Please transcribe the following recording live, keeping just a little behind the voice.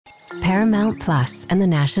Paramount Plus and the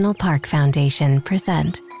National Park Foundation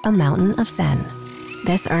present A Mountain of Zen.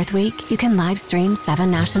 This Earth Week, you can live stream 7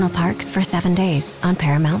 national parks for 7 days on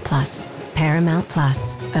Paramount Plus. Paramount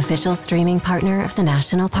Plus, official streaming partner of the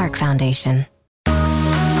National Park Foundation.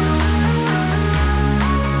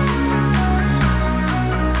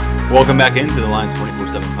 Welcome back into the Lions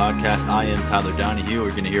 24/7 podcast. I am Tyler Donahue.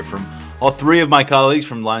 We're going to hear from all 3 of my colleagues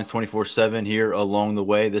from Lions 24/7 here along the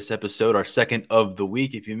way. This episode, our second of the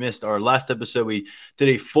week. If you missed our last episode, we did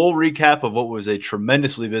a full recap of what was a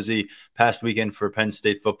tremendously busy past weekend for Penn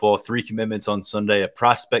State football. 3 commitments on Sunday, a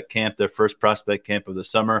prospect camp, their first prospect camp of the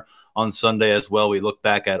summer on Sunday as well. We look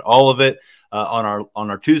back at all of it. On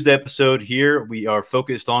our Tuesday episode here, we are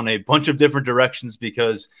focused on a bunch of different directions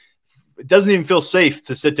because it doesn't even feel safe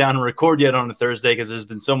to sit down and record yet on a Thursday because there's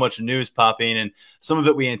been so much news popping, and some of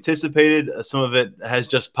it we anticipated, some of it has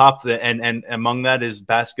just popped, and among that is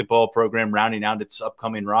basketball program rounding out its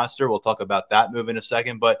upcoming roster. We'll talk about that move in a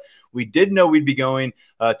second, but we did know we'd be going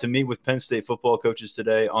to meet with Penn State football coaches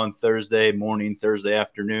today on Thursday morning, Thursday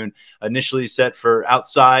afternoon. Initially set for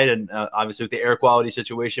outside, and obviously with the air quality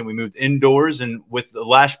situation, we moved indoors, and with the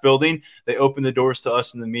Lash building, they opened the doors to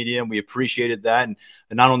us in the media, and we appreciated that. And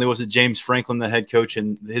not only was it James Franklin, the head coach,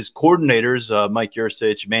 and his coordinators, Mike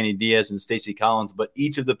Yursich, Manny Diaz, and Stacey Collins, but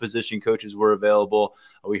each of the position coaches were available.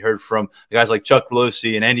 We heard from guys like Chuck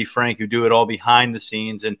Pelosi and Andy Frank, who do it all behind the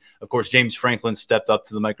scenes. And, of course, James Franklin stepped up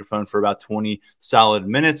to the microphone for about 20 solid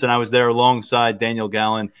minutes. And I was there alongside Daniel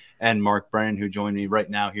Gallen and Mark Brennan, who joined me right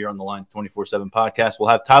now here on the Line 24/7 podcast. We'll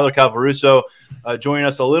have Tyler Calvaruso join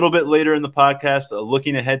us a little bit later in the podcast,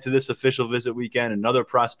 looking ahead to this official visit weekend, another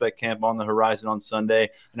prospect camp on the horizon on Sunday.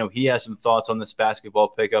 I know he has some thoughts on this basketball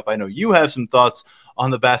pickup. I know you have some thoughts on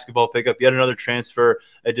the basketball pickup, yet another transfer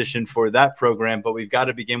edition for that program. But we've got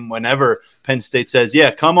to begin whenever Penn State says,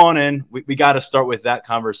 yeah, come on in. We got to start with that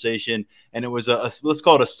conversation. And it was let's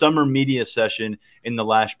call it a summer media session in the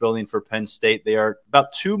Lash building for Penn State. They are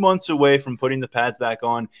about 2 months away from putting the pads back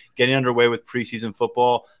on, getting underway with preseason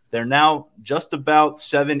football. They're now just about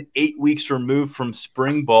 7-8 weeks removed from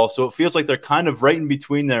spring ball. So it feels like they're kind of right in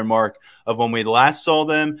between there, Mark, of when we last saw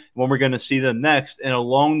them and when we're going to see them next. And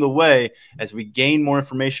along the way, as we gain more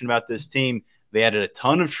information about this team, they added a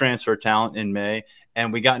ton of transfer talent in May.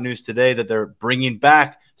 And we got news today that they're bringing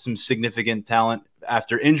back some significant talent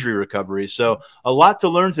after injury recovery. So a lot to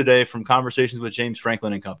learn today from conversations with James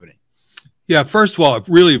Franklin and company. Yeah, first of all, I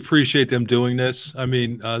really appreciate them doing this. I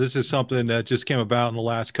mean, this is something that just came about in the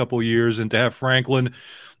last couple of years, and to have Franklin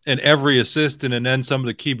and every assistant and then some of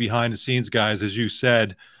the key behind-the-scenes guys, as you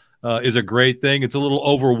said, is a great thing. It's a little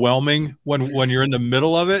overwhelming when you're in the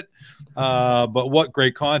middle of it, but what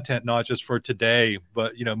great content, not just for today,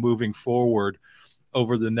 but, moving forward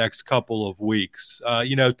over the next couple of weeks.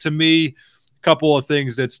 To me, couple of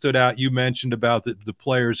things that stood out. You mentioned about the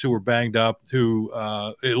players who were banged up, who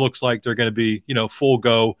it looks like they're going to be, full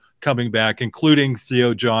go coming back, including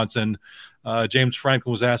Theo Johnson. James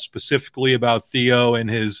Franklin was asked specifically about Theo and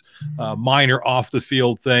his minor off the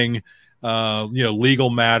field thing,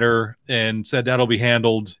 legal matter, and said that'll be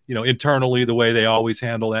handled, internally the way they always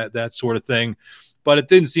handle that sort of thing. But it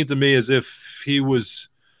didn't seem to me as if he was,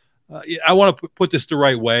 I want to put this the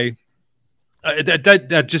right way.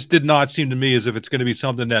 That just did not seem to me as if it's going to be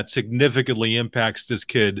something that significantly impacts this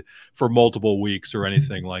kid for multiple weeks or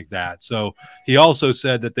anything like that. So he also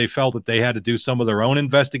said that they felt that they had to do some of their own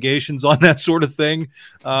investigations on that sort of thing,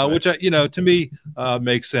 which to me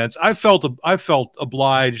makes sense. I felt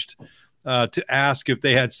obliged to ask if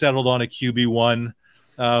they had settled on a QB1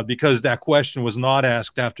 because that question was not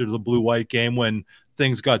asked after the blue-white game when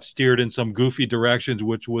things got steered in some goofy directions,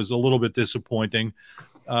 which was a little bit disappointing.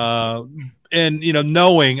 And,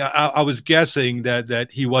 knowing I was guessing that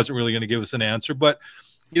he wasn't really going to give us an answer, but,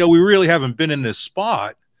 we really haven't been in this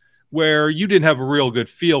spot where you didn't have a real good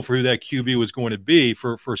feel for who that QB was going to be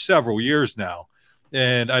for several years now.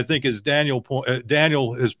 And I think as Daniel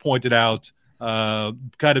has pointed out,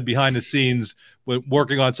 kind of behind the scenes,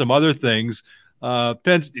 working on some other things,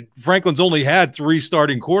 Franklin's only had 3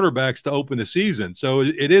 starting quarterbacks to open the season. So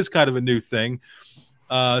it is kind of a new thing.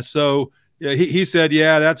 Yeah, he said,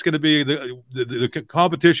 yeah, that's going to be the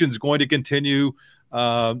competition is going to continue.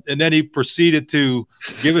 And then he proceeded to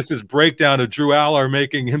give us his breakdown of Drew Aller,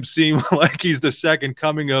 making him seem like he's the second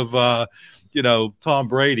coming of, Tom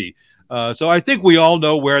Brady. So I think we all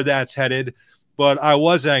know where that's headed. But I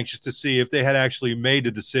was anxious to see if they had actually made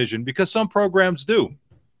a decision, because some programs do.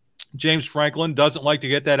 James Franklin doesn't like to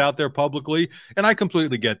get that out there publicly, and I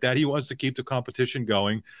completely get that. He wants to keep the competition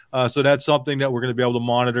going. So that's something that we're going to be able to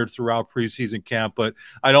monitor throughout preseason camp, but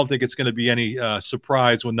I don't think it's going to be any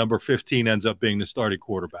surprise when number 15 ends up being the starting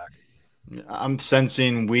quarterback. I'm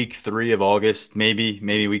sensing week 3 of August, maybe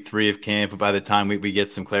week 3 of camp. By the time we get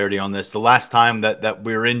some clarity on this, the last time that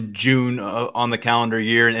we were in June on the calendar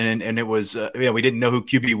year, and it was we didn't know who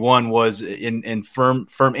QB1 was in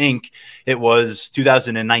firm ink. It was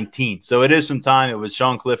 2019, so it is some time. It was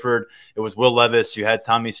Sean Clifford, it was Will Levis. You had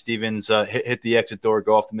Tommy Stevens hit the exit door,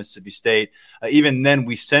 go off to Mississippi State. Even then,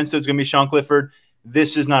 we sensed it was going to be Sean Clifford.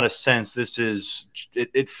 This is not a sense. This is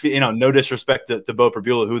no disrespect to Bo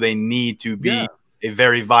Perbula, who they need to be a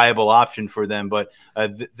very viable option for them. But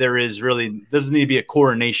there is really doesn't need to be a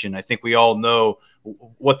coronation. I think we all know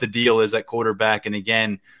what the deal is at quarterback. And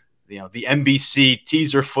again, the NBC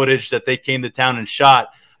teaser footage that they came to town and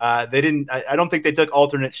shot. They didn't. I don't think they took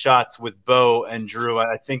alternate shots with Bo and Drew.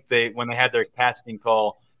 I think when they had their casting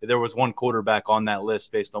call, there was one quarterback on that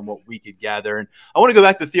list based on what we could gather. And I want to go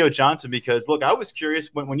back to Theo Johnson because, look, I was curious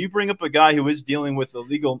when you bring up a guy who is dealing with a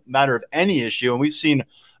legal matter of any issue, and we've seen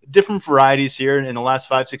different varieties here in the last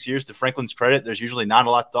 5-6 years. To Franklin's credit, there's usually not a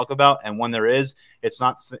lot to talk about. And when there is, it's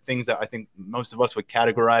not things that I think most of us would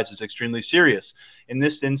categorize as extremely serious. In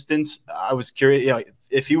this instance, I was curious,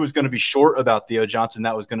 if he was going to be short about Theo Johnson,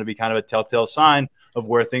 that was going to be kind of a telltale sign of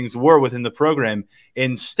where things were within the program.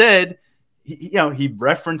 Instead, he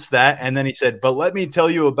referenced that, and then he said, but let me tell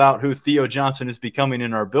you about who Theo Johnson is becoming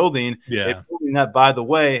in our building. Yeah. That, by the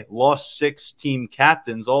way, lost 6 team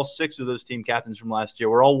captains, all 6 of those team captains from last year.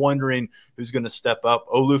 We're all wondering who's going to step up.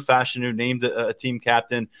 Olu Fashanu named a team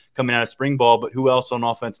captain coming out of spring ball, but who else on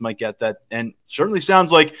offense might get that? And certainly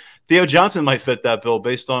sounds like Theo Johnson might fit that bill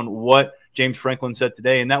based on what James Franklin said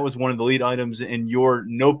today. And that was one of the lead items in your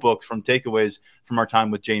notebook from takeaways from our time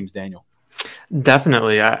with James Daniel.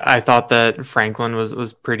 Definitely. I thought that Franklin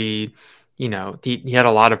was pretty, he had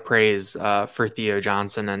a lot of praise for Theo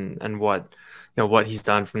Johnson and what he's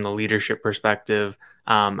done from the leadership perspective.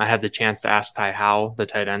 I had the chance to ask Ty Howell, the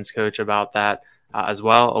tight ends coach, about that as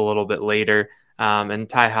well a little bit later. And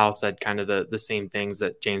Ty Howell said kind of the same things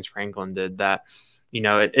that James Franklin did, that,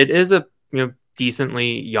 it is a,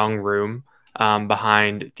 decently young room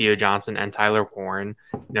behind Theo Johnson and Tyler Warren.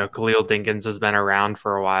 Khalil Dinkins has been around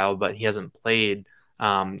for a while, but he hasn't played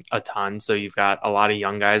a ton. So you've got a lot of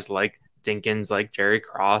young guys like Dinkins, like Jerry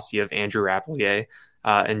Cross. You have Andrew Rappelier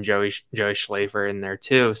and Joey Schlafer in there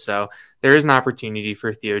too. So there is an opportunity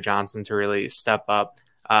for Theo Johnson to really step up,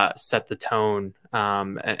 set the tone,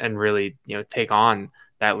 and really, take on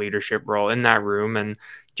that leadership role in that room. And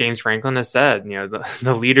James Franklin has said,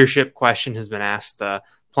 the leadership question has been asked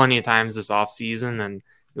plenty of times this offseason, and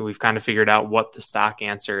we've kind of figured out what the stock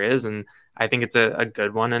answer is. And I think it's a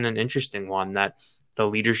good one and an interesting one, that the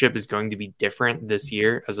leadership is going to be different this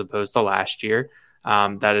year as opposed to last year,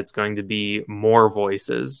 that it's going to be more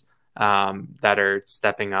voices that are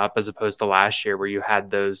stepping up as opposed to last year where you had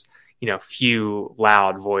those, few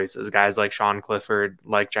loud voices, guys like Sean Clifford,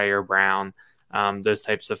 like Jair Brown, those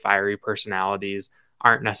types of fiery personalities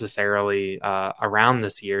aren't necessarily around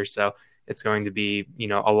this year. So it's going to be,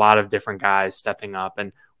 a lot of different guys stepping up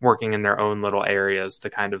and working in their own little areas to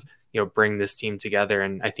kind of, bring this team together.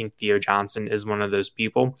 And I think Theo Johnson is one of those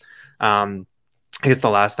people. I guess the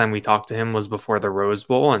last time we talked to him was before the Rose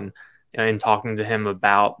Bowl, and in talking to him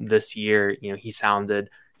about this year, he sounded,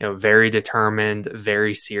 very determined,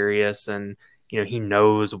 very serious, and, he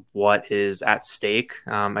knows what is at stake,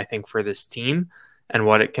 I think, for this team and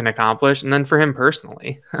what it can accomplish. And then for him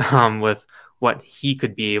personally, with what he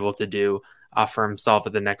could be able to do for himself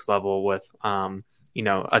at the next level with,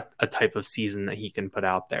 a type of season that he can put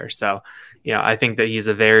out there. So, I think that he's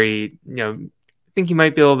a very, I think he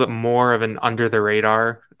might be a little bit more of an under the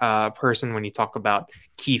radar person when you talk about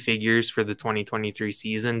key figures for the 2023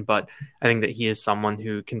 season. But I think that he is someone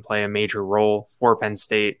who can play a major role for Penn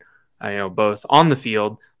State, both on the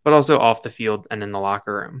field, but also off the field and in the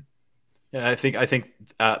locker room. Yeah, I think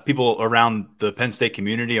people around the Penn State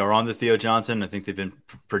community are on the Theo Johnson. I think they've been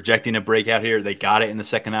projecting a breakout here. They got it in the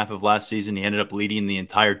second half of last season. He ended up leading the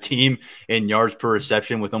entire team in yards per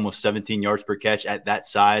reception with almost 17 yards per catch at that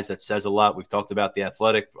size. That says a lot. We've talked about the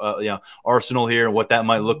athletic arsenal here and what that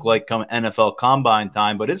might look like come NFL combine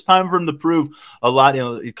time. But it's time for him to prove a lot.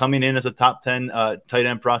 Coming in as a top 10 tight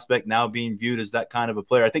end prospect, now being viewed as that kind of a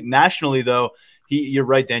player. I think nationally, though, you're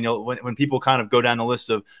right, Daniel. When people kind of go down the list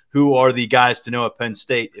of who are the guys to know at Penn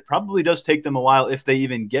State, it probably does take them a while if they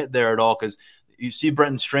even get there at all, because you see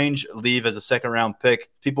Brenton Strange leave as a second-round pick.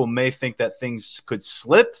 People may think that things could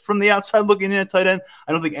slip from the outside looking in at tight end.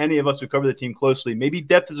 I don't think any of us who cover the team closely. Maybe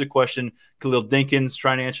depth is a question. Khalil Dinkins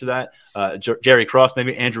trying to answer that. Jerry Cross,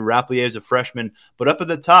 maybe Andrew Rapplier as a freshman. But up at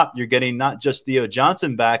the top, you're getting not just Theo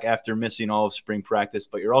Johnson back after missing all of spring practice,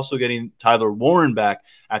 but you're also getting Tyler Warren back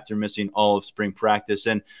after missing all of spring practice.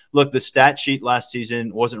 And look, the stat sheet last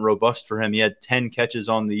season wasn't robust for him. He had 10 catches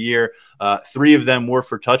on the year. 3 of them were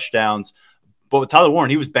for touchdowns. But with Tyler Warren,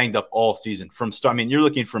 he was banged up all season from start. I mean, you're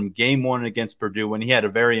looking from game 1 against Purdue when he had a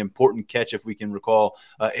very important catch, if we can recall,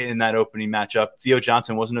 in that opening matchup. Theo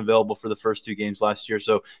Johnson wasn't available for the first 2 games last year,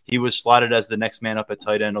 so he was slotted as the next man up at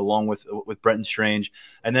tight end along with Brenton Strange.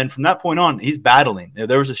 And then from that point on, he's battling.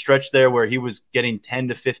 There was a stretch there where he was getting 10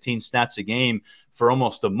 to 15 snaps a game for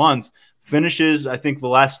almost a month. Finishes, I think the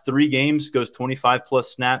last 3 games, goes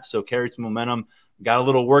 25-plus snaps, so carried some momentum. Got a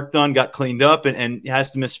little work done, got cleaned up, and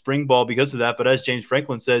has to miss spring ball because of that. But as James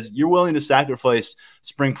Franklin says, you're willing to sacrifice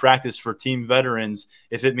spring practice for team veterans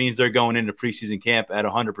if it means they're going into preseason camp at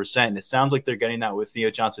 100%. And it sounds like they're getting that with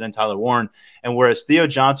Theo Johnson and Tyler Warren. And whereas Theo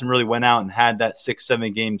Johnson really went out and had that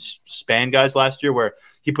 6-7 game span, guys, last year where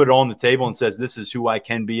he put it all on the table and says, this is who I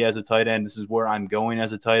can be as a tight end. This is where I'm going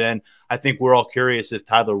as a tight end. I think we're all curious if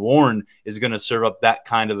Tyler Warren is going to serve up that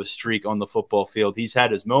kind of a streak on the football field. He's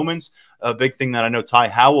had his moments. A big thing that I know Ty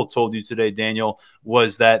Howell told you today, Daniel,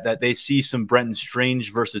 was that they see some Brenton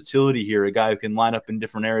Strange versatility here, a guy who can line up in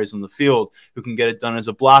different areas on the field, who can get it done as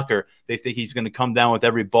a blocker. They think he's going to come down with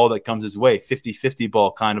every ball that comes his way, 50-50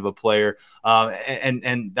 ball kind of a player.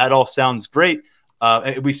 And that all sounds great.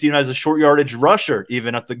 We've seen him as a short yardage rusher,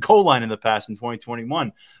 even at the goal line in the past in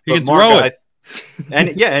 2021. He can throw it. And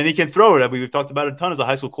he can throw it. We've talked about it a ton as a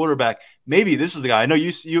high school quarterback. Maybe this is the guy. I know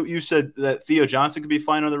you said that Theo Johnson could be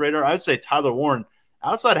fine on the radar. I would say Tyler Warren.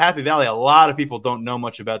 Outside Happy Valley, a lot of people don't know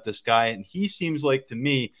much about this guy, and he seems like, to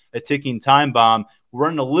me, a ticking time bomb. We're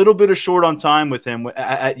running a little bit of short on time with him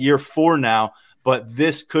at year 4 now, but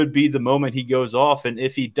this could be the moment he goes off. And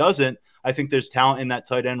if he doesn't, I think there's talent in that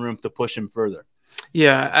tight end room to push him further.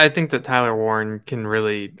 Yeah, I think that Tyler Warren can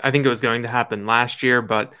really, I think it was going to happen last year,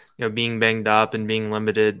 but being banged up and being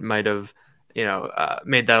limited might have,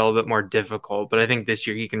 made that a little bit more difficult. But I think this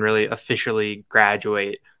year he can really officially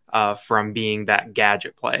graduate from being that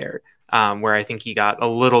gadget player, where I think he got a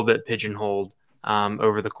little bit pigeonholed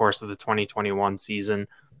over the course of the 2021 season.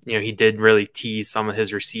 He did really tease some of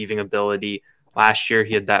his receiving ability last year.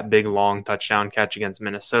 He had that big long touchdown catch against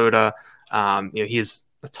Minnesota. He's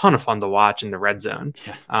a ton of fun to watch in the red zone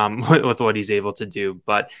with what he's able to do.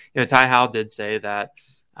 But Ty Howell did say that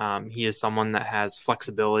he is someone that has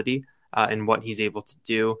flexibility in what he's able to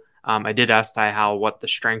do. I did ask Ty Howell what the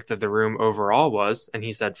strength of the room overall was, and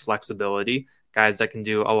he said flexibility, guys that can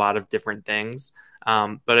do a lot of different things.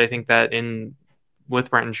 But I think that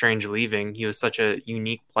with Brenton Strange leaving, he was such a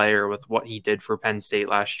unique player with what he did for Penn State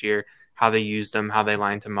last year, how they used him, how they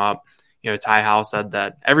lined him up. Ty Howell said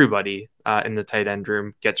that everybody in the tight end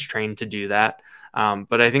room gets trained to do that.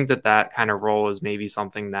 But I think that kind of role is maybe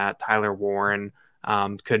something that Tyler Warren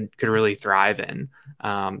could really thrive in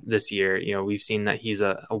this year. We've seen that he's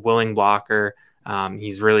a willing blocker.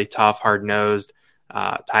 He's really tough, hard-nosed.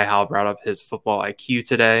 Ty Howell brought up his football IQ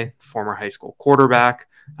today, former high school quarterback,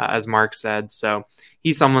 as Mark said. So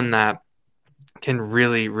he's someone that can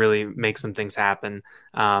really, really make some things happen.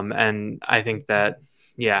 And I think that,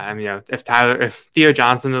 if Theo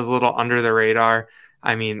Johnson is a little under the radar,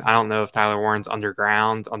 I don't know if Tyler Warren's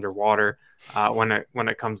underwater when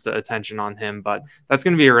it comes to attention on him, but that's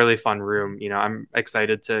going to be a really fun room. I'm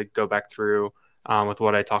excited to go back through with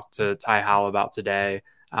what I talked to Ty Howell about today,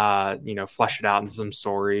 flesh it out into some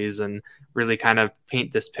stories and really kind of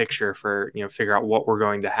paint this picture for, figure out what we're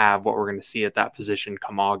going to have, what we're going to see at that position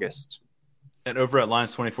come August. And over at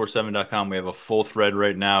Lions247.com, we have a full thread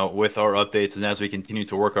right now with our updates. And as we continue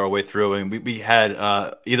to work our way through, and we had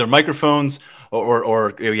either microphones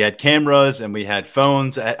or we had cameras and we had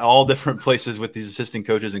phones at all different places with these assistant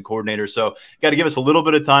coaches and coordinators. So got to give us a little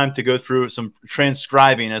bit of time to go through some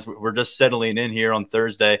transcribing as we're just settling in here on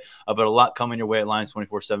Thursday, but a lot coming your way at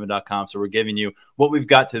Lions247.com. So we're giving you what we've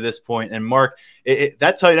got to this point. And Mark,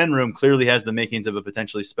 that tight end room clearly has the makings of a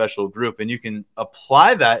potentially special group. And you can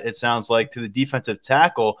apply that, it sounds like, to the defensive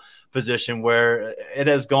tackle position, where it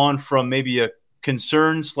has gone from maybe a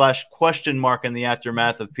concern/question mark in the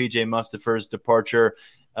aftermath of PJ Mustipher's departure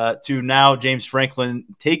to now James Franklin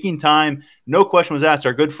taking time. No question was asked.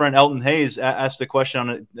 Our good friend Elton Hayes asked a question on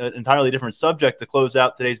an entirely different subject to close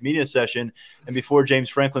out today's media session. And before James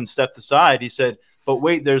Franklin stepped aside, he said, "But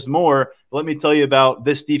wait, there's more. Let me tell you about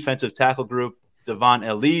this defensive tackle group." Devon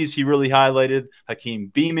Elise, he really highlighted.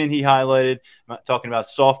 Hakeem Beamon, he highlighted. I'm talking about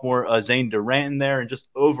sophomore Zane Durant in there, and just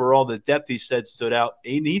overall the depth he said stood out.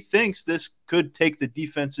 And he thinks this could take the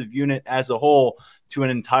defensive unit as a whole to an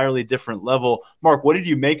entirely different level. Mark, what did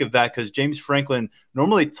you make of that? Because James Franklin,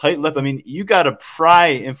 normally tight-lipped, I mean, you got to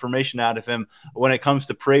pry information out of him when it comes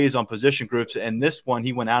to praise on position groups, and this one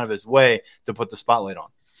he went out of his way to put the spotlight on.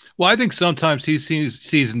 Well, I think sometimes he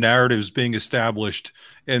sees narratives being established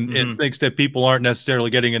and thinks that people aren't necessarily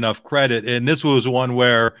getting enough credit. And this was one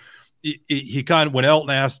where he kind of, when Elton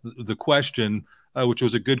asked the question, which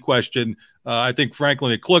was a good question, I think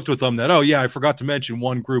Franklin had clicked with him that, oh, yeah, I forgot to mention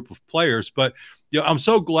one group of players. But I'm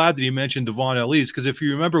so glad that he mentioned Devon Elise, because if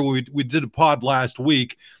you remember, we did a pod last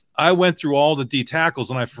week, I went through all the D tackles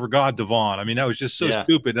and I forgot Devon. I mean, that was just so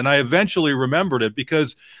stupid. And I eventually remembered it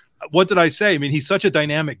because what did I say? I mean, he's such a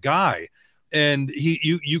dynamic guy, and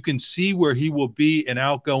you can see where he will be an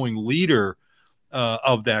outgoing leader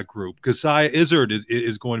of that group. Keziah Izzard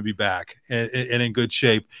is going to be back and in good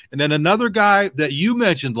shape. And then another guy that you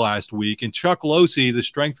mentioned last week, and Chuck Losey, the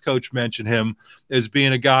strength coach, mentioned him as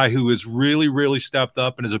being a guy who has really, really stepped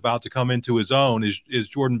up and is about to come into his own, is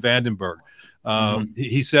Jordan Vandenberg.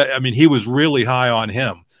 He said, I mean, he was really high on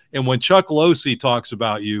him. And when Chuck Losey talks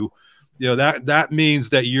about you, that means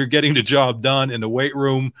that you're getting the job done in the weight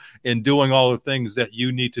room and doing all the things that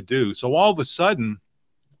you need to do. So all of a sudden,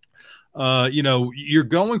 you're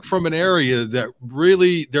going from an area that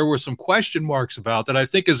really there were some question marks about, that I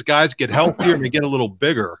think as guys get healthier and they get a little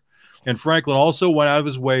bigger. And Franklin also went out of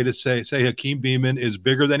his way to say Hakeem Beamon is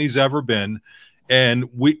bigger than he's ever been. And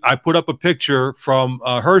I put up a picture from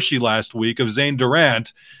Hershey last week of Zane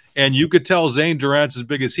Durant, and you could tell Zane Durant's as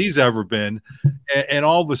big as he's ever been. And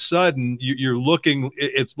all of a sudden,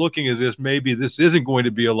 it's looking as if maybe this isn't going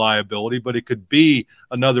to be a liability, but it could be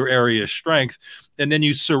another area of strength. And then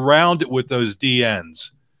you surround it with those DNs.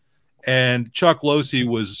 And Chuck Losey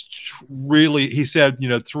was really, he said,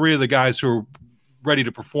 three of the guys who are ready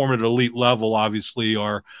to perform at an elite level, obviously,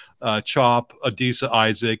 are Chop, Adisa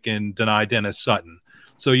Isaac, and Denai Dennis Sutton.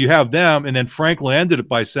 So you have them. And then Franklin ended it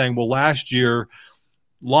by saying, well, last year,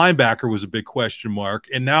 linebacker was a big question mark.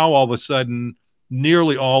 And now all of a sudden,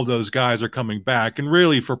 nearly all of those guys are coming back. And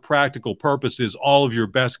really, for practical purposes, all of your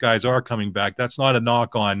best guys are coming back. That's not a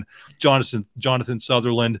knock on Jonathan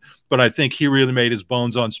Sutherland, but I think he really made his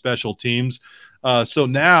bones on special teams. So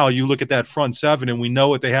now you look at that front seven, and we know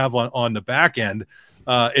what they have on the back end.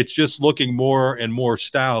 It's just looking more and more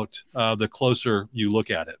stout the closer you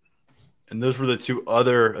look at it. And those were the two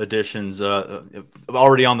other additions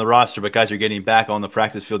already on the roster, but guys are getting back on the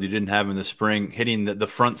practice field you didn't have in the spring, hitting the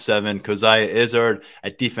front seven. Keziah Izzard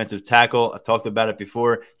at defensive tackle. I've talked about it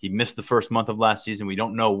before. He missed the first month of last season. We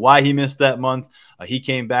don't know why he missed that month. He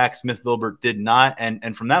came back. Smith Vilbert did not.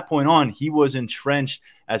 And from that point on, he was entrenched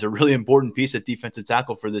as a really important piece at defensive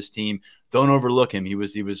tackle for this team. Don't overlook him. He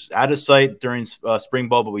was out of sight during spring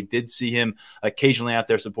ball, but we did see him occasionally out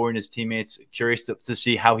there supporting his teammates. Curious to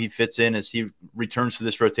see how he fits in as he returns to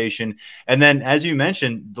this rotation. And then, as you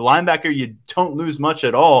mentioned, the linebacker, you don't lose much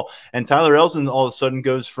at all. And Tyler Elsdon all of a sudden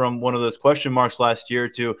goes from one of those question marks last year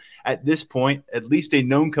to, at this point, at least a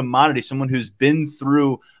known commodity, someone who's been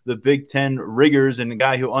through the Big Ten rigors and a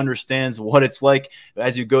guy who understands what it's like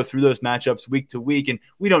as you go through those matchups week to week. And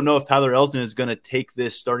we don't know if Tyler Elsdon is going to take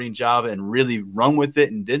this starting job and really run with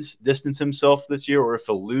it and distance himself this year, or if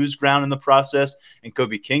he'll lose ground in the process and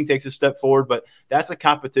Kobe King takes a step forward. But that's a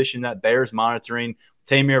competition that bears monitoring.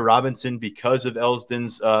 Tamir Robinson, because of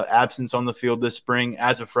Elsdon's absence on the field this spring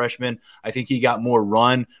as a freshman, I think he got more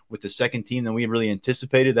run with the second team than we really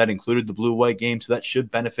anticipated. That included the blue-white game, so that should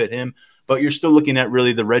benefit him. But you're still looking at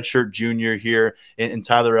really the redshirt junior here in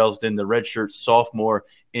Tyler Elsdon, the redshirt sophomore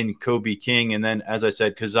in Kobe King. And then, as I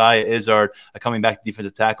said, Keziah Izzard coming back to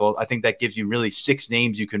defensive tackle. I think that gives you really 6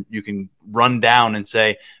 names you can run down and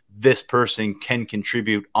say, this person can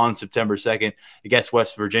contribute on September 2nd against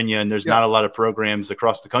West Virginia. And there's not a lot of programs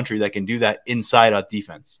across the country that can do that inside out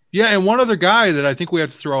defense. Yeah. And one other guy that I think we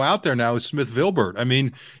have to throw out there now is Smith Vilbert. I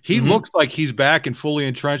mean, he looks like he's back and fully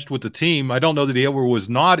entrenched with the team. I don't know that he ever was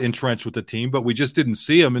not entrenched with the team, but we just didn't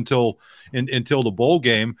see him until the bowl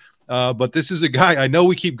game. But this is a guy, I know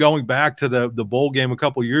we keep going back to the bowl game a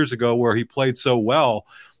couple years ago where he played so well,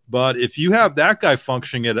 but if you have that guy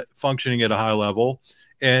functioning at a high level,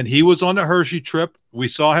 and he was on the Hershey trip. We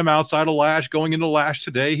saw him outside of Lash going into Lash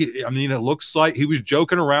today. It looks like he was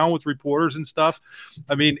joking around with reporters and stuff.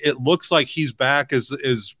 I mean, it looks like he's back as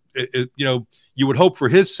you would hope for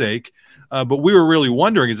his sake. But we were really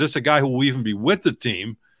wondering, is this a guy who will even be with the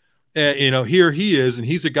team? Here he is, and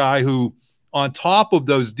he's a guy who, on top of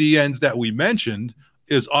those DNs that we mentioned,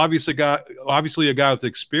 is obviously a guy with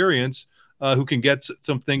experience who can get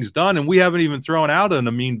some things done. And we haven't even thrown out an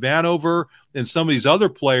Amin Vanover and some of these other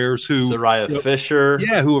players who Zariah Fisher.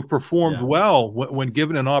 Yeah, who have performed well when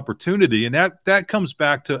given an opportunity. And that comes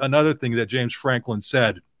back to another thing that James Franklin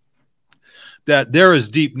said, that they're as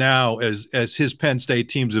deep now as his Penn State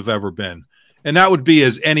teams have ever been. And that would be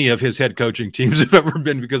as any of his head coaching teams have ever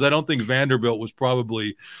been, because I don't think Vanderbilt was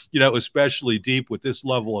probably, especially deep with this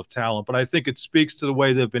level of talent. But I think it speaks to the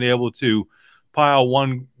way they've been able to pile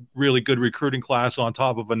one really good recruiting class on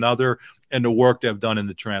top of another and the work they've done in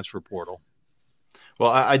the transfer portal. Well,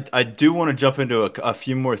 I do want to jump into a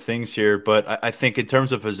few more things here, but I think in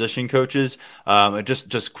terms of position coaches,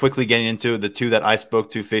 just quickly getting into the two that I spoke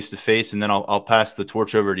to face-to-face, and then I'll pass the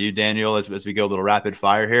torch over to you, Daniel, as we go a little rapid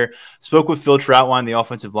fire here. Spoke with Phil Troutwine, the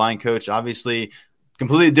offensive line coach. Obviously,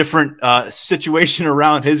 completely different situation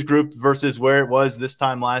around his group versus where it was this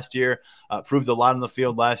time last year. Proved a lot on the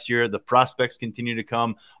field last year. The prospects continue to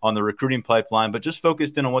come on the recruiting pipeline, but just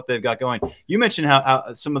focused in on what they've got going. You mentioned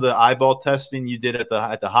how some of the eyeball testing you did at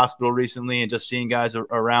the hospital recently, and just seeing guys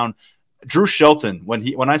around. Drew Shelton,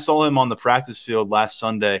 when I saw him on the practice field last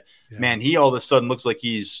Sunday, man, he all of a sudden looks like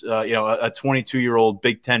he's a 22-year-old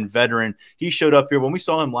Big Ten veteran. He showed up here when we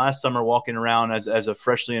saw him last summer walking around as a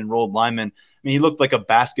freshly enrolled lineman. I mean, he looked like a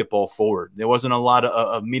basketball forward. There wasn't a lot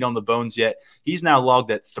of meat on the bones yet. He's now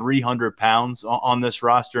logged at 300 pounds on this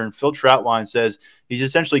roster. And Phil Troutwine says he's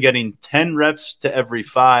essentially getting 10 reps to every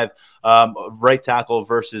 5, right tackle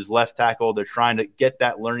versus left tackle. They're trying to get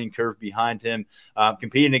that learning curve behind him.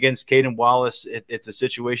 Competing against Caden Wallace, it's a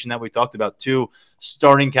situation that we talked about. 2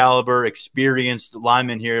 starting caliber, experienced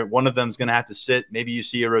linemen here. One of them is going to have to sit. Maybe you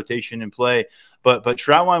see a rotation in play. But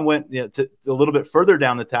Troutwine went to a little bit further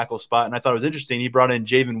down the tackle spot, and I thought it was interesting. He brought in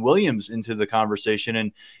Javen Williams into the conversation,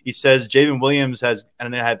 and he says Javen Williams has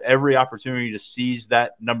every opportunity to seize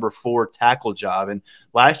that number 4 tackle job. And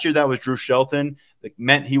last year that was Drew Shelton. It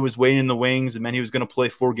meant he was waiting in the wings. It meant he was going to play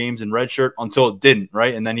 4 games in redshirt until it didn't,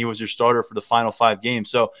 right? And then he was your starter for the final 5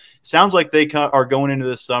 games. So it sounds like they are going into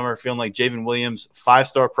this summer feeling like Javen Williams,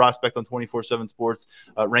 5-star prospect on 24/7 Sports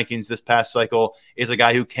rankings this past cycle, is a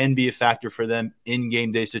guy who can be a factor for them in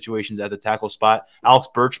game day situations at the tackle spot. Alex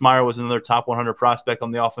Birchmeyer was another top 100 prospect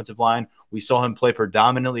on the offensive line. We saw him play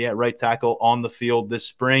predominantly at right tackle on the field this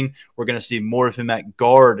spring. We're going to see more of him at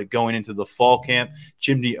guard going into the fall camp.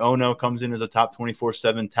 Chimdi Ono comes in as a top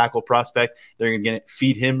 24/7 tackle prospect. They're going to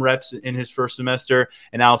feed him reps in his first semester.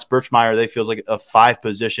 And Alex Birchmeyer, they feels like a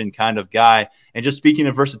 5-position kind of guy. And just speaking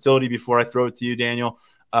of versatility, before I throw it to you, Daniel,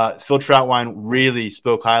 Phil Troutwine really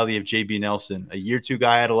spoke highly of J.B. Nelson, a year 2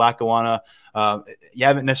 guy at Lackawanna. You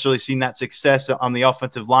haven't necessarily seen that success on the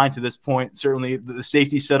offensive line to this point. Certainly the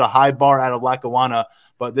safety set a high bar out of Lackawanna,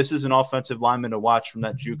 but this is an offensive lineman to watch from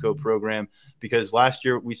that JUCO program, because last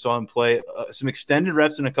year we saw him play some extended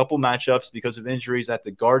reps in a couple matchups because of injuries at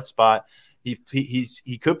the guard spot.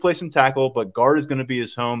 He could play some tackle, but guard is going to be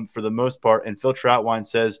his home for the most part. And Phil Troutwine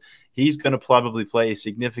says he's going to probably play a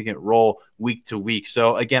significant role week to week.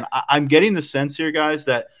 So again, I'm getting the sense here, guys,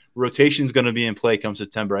 that rotation is going to be in play come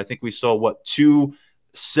September. I think we saw 2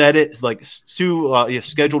 scheduled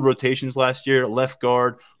rotations last year. Left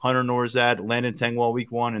guard, Hunter Norzad, Landon Tengwall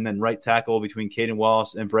week 1, and then right tackle between Caden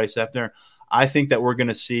Wallace and Bryce Hefner. I think that we're going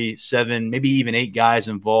to see 7, maybe even 8 guys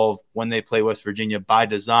involved when they play West Virginia by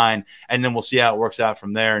design, and then we'll see how it works out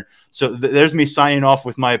from there. So there's me signing off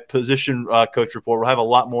with my position coach report. We'll have a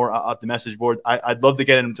lot more at the message board. I'd love to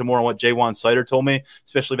get into more on what Jaywan Sider told me,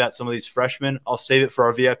 especially about some of these freshmen. I'll save it for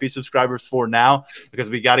our VIP subscribers for now, because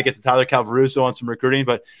we got to get to Tyler Calvaruso on some recruiting.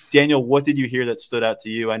 But Daniel, what did you hear that stood out to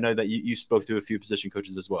you? I know that you spoke to a few position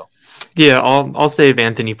coaches as well. Yeah, I'll save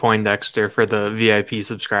Anthony Poindexter for the VIP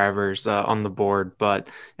subscribers on the board. But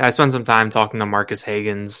I spent some time talking to Marcus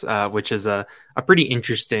Hagans, which is a pretty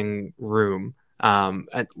interesting room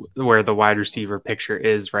where the wide receiver picture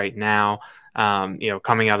is right now.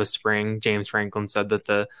 Coming out of spring, James Franklin said that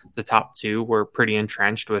the top 2 were pretty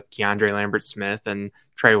entrenched with Keandre Lambert-Smith and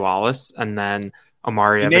Trey Wallace, and then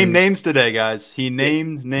Omari Evans. He named names today, guys. He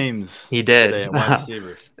named names. He did. Today at wide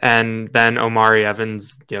receiver. And then Omari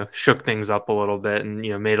Evans, shook things up a little bit and,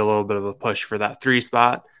 made a little bit of a push for that 3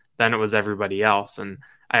 spot. Then it was everybody else. And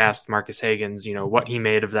I asked Marcus Hagans, what he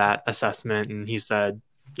made of that assessment. And he said,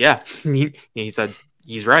 yeah, he said,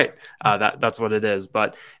 he's right. That's what it is.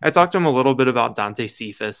 But I talked to him a little bit about Dante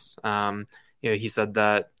Cephas. He said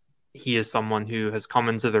that he is someone who has come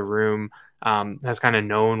into the room, has kind of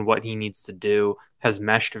known what he needs to do, has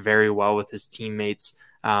meshed very well with his teammates,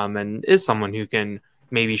 and is someone who can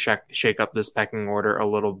maybe shake up this pecking order a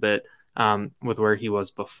little bit with where he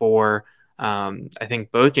was before. I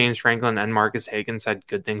think both James Franklin and Marcus Hagans had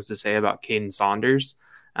good things to say about Caden Saunders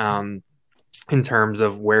in terms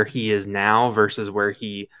of where he is now versus where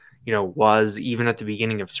he, was even at the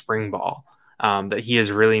beginning of spring ball. That he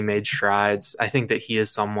has really made strides. I think that he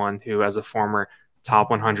is someone who, as a former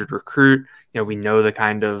top 100 recruit, we know the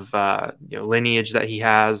kind of lineage that he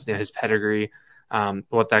has, his pedigree,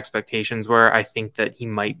 what the expectations were. I think that he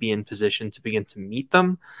might be in position to begin to meet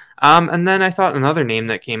them. And then I thought another name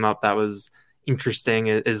that came up that was interesting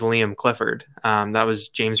is Liam Clifford. That was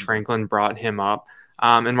James Franklin brought him up,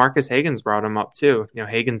 and Marcus Hagans brought him up too.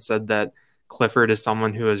 Hagans said that Clifford is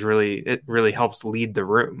someone who really helps lead the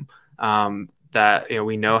room. That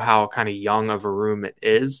we know how kind of young of a room it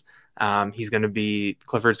is. Clifford's going to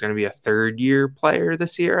be a third-year player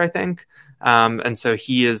this year, I think. And so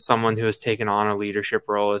he is someone who has taken on a leadership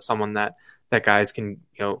role, as someone that guys can,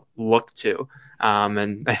 look to.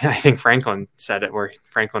 And I think Franklin said it, where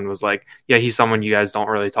Franklin was like, yeah, he's someone you guys don't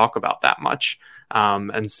really talk about that much.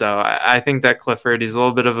 And so I think that Clifford is a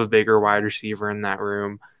little bit of a bigger wide receiver in that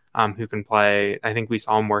room, who can play. I think we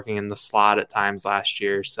saw him working in the slot at times last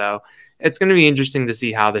year. So it's going to be interesting to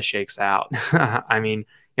see how this shakes out. I mean,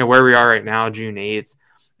 where we are right now, June 8th,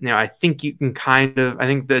 I think you can I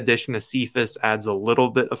think the addition of Cephas adds a little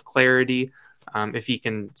bit of clarity, if he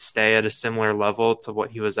can stay at a similar level to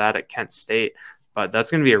what he was at Kent State. But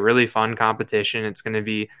that's going to be a really fun competition. It's going to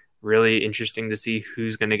be really interesting to see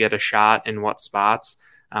who's going to get a shot in what spots,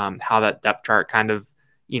 how that depth chart kind of,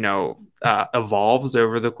 evolves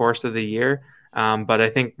over the course of the year. But I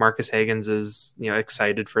think Marcus Hagans is,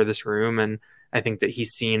 excited for this room. And I think that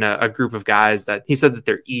he's seen a group of guys that he said that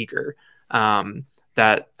they're eager,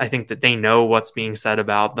 that I think that they know what's being said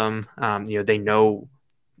about them. They know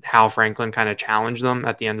how Franklin kind of challenged them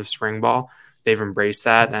at the end of spring ball. They've embraced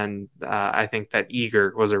that. And I think that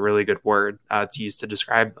eager was a really good word to use to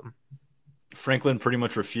describe them. Franklin pretty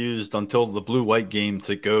much refused until the blue-white game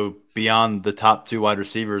to go beyond the top two wide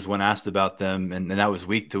receivers when asked about them, and that was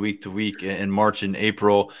week to week to week in March and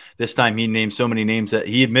April. This time he named so many names that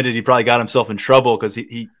he admitted he probably got himself in trouble, because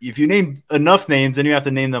he if you name enough names, then you have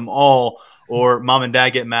to name them all, or mom and dad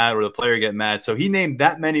get mad or the player get mad. So he named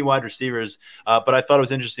that many wide receivers, but I thought it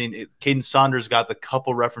was interesting. Caden Saunders got the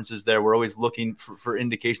couple references there. We're always looking for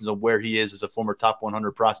indications of where he is as a former top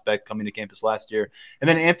 100 prospect coming to campus last year. And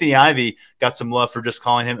then Anthony Ivey got some love for just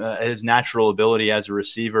calling him his natural ability as a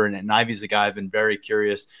receiver. And Ivey's a guy I've been very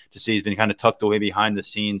curious to see. He's been kind of tucked away behind the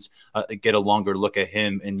scenes, get a longer look at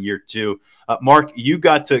him in year two. Mark, you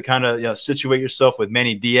got to kind of situate yourself with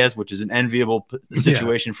Manny Diaz, which is an enviable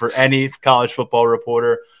situation for any college football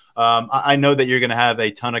reporter. I know that you're going to have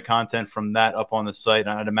a ton of content from that up on the site, and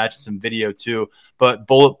I'd imagine some video too. But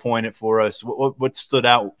bullet point it for us. What stood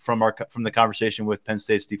out from the conversation with Penn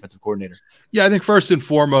State's defensive coordinator? Yeah, I think first and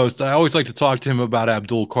foremost, I always like to talk to him about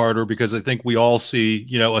Abdul Carter, because I think we all see,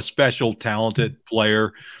 a special talented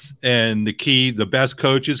player, and the best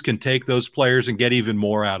coaches can take those players and get even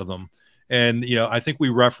more out of them. And, I think we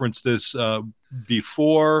referenced this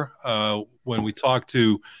before when we talked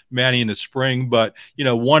to Manny in the spring. But,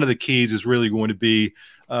 one of the keys is really going to be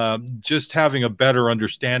just having a better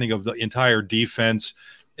understanding of the entire defense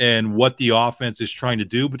and what the offense is trying to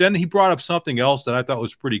do. But then he brought up something else that I thought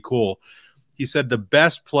was pretty cool. He said the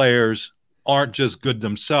best players aren't just good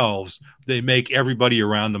themselves. They make everybody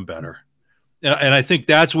around them better. And I think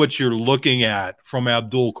that's what you're looking at from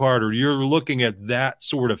Abdul Carter. You're looking at that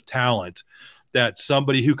sort of talent, that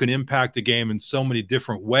somebody who can impact the game in so many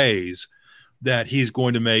different ways, that he's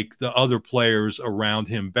going to make the other players around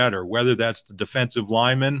him better, whether that's the defensive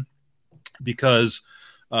lineman, because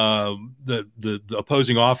the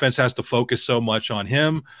opposing offense has to focus so much on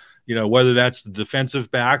him, whether that's the defensive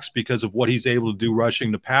backs because of what he's able to do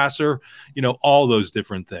rushing the passer, all those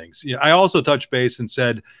different things. I also touched base and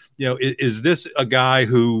said, is this a guy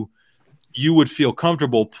who you would feel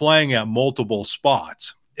comfortable playing at multiple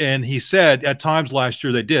spots? And he said at times last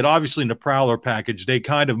year they did. Obviously in the Prowler package, they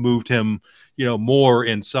kind of moved him, more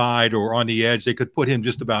inside or on the edge. They could put him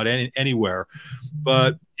just about anywhere.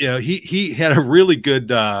 But, he had a really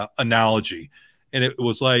good analogy. And it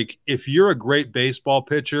was like, if you're a great baseball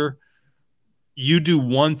pitcher, you do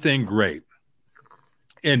one thing great.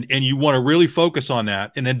 And you want to really focus on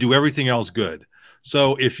that and then do everything else good.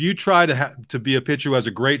 So if you try to be a pitcher who has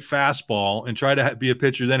a great fastball and try to be a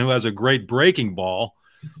pitcher then who has a great breaking ball,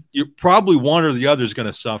 you probably one or the other is going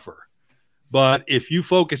to suffer. But if you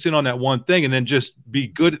focus in on that one thing and then just be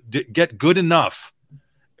good, get good enough,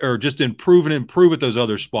 or just improve at those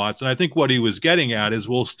other spots. And I think what he was getting at is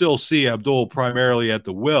we'll still see Abdul primarily at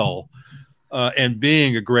the will and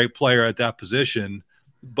being a great player at that position.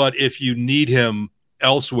 But if you need him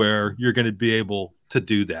elsewhere, you're going to be able to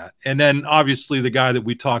do that. And then obviously the guy that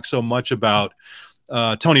we talk so much about,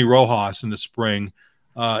 Tony Rojas in the spring.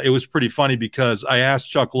 It was pretty funny because I asked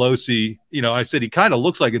Chuck Losey, I said, he kind of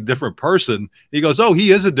looks like a different person. He goes, oh,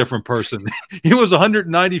 he is a different person. He was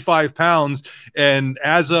 195 pounds. And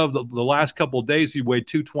as of the last couple of days, he weighed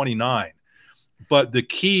 229. But the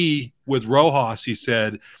key with Rojas, he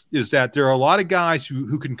said, is that there are a lot of guys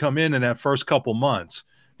who can come in that first couple months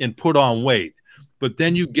and put on weight. But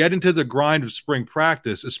then you get into the grind of spring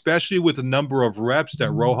practice, especially with the number of reps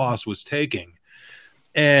that Rojas was taking.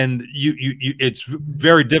 And it's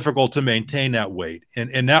very difficult to maintain that weight.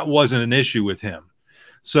 And that wasn't an issue with him.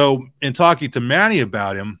 So in talking to Manny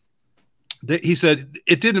about him, he said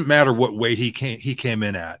it didn't matter what weight he came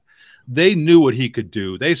in at. They knew what he could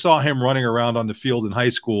do. They saw him running around on the field in high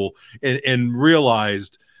school and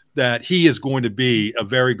realized that he is going to be a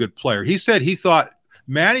very good player. He said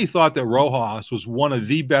Manny thought that Rojas was one of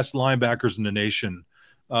the best linebackers in the nation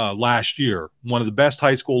last year, one of the best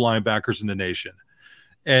high school linebackers in the nation.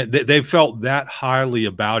 And they felt that highly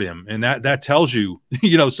about him. And that tells you,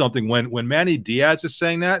 something. When Manny Diaz is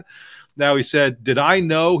saying that, now he said, did I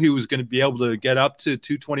know he was going to be able to get up to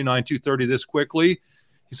 229, 230 this quickly?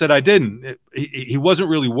 He said, I didn't. He wasn't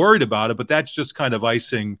really worried about it, but that's just kind of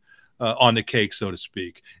icing on the cake, so to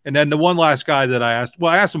speak. And then the one last guy that I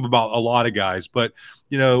asked him about a lot of guys, but,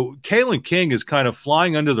 Kalen King is kind of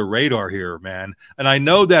flying under the radar here, man. And I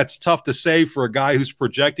know that's tough to say for a guy who's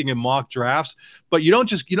projecting in mock drafts, but you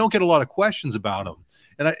don't get a lot of questions about him.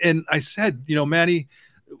 And I said, Manny,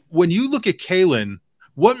 when you look at Kalen,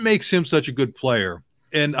 what makes him such a good player?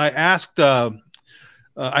 And I asked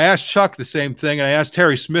Chuck the same thing, and I asked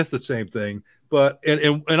Terry Smith the same thing. But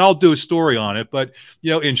and I'll do a story on it. But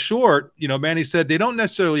in short, Manny said they don't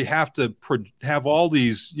necessarily have to have all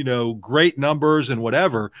these great numbers and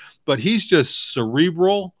whatever. But he's just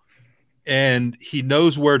cerebral, and he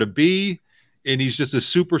knows where to be, and he's just a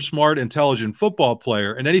super smart, intelligent football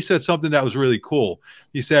player. And then he said something that was really cool.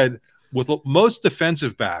 He said, with most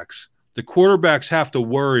defensive backs, the quarterbacks have to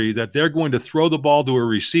worry that they're going to throw the ball to a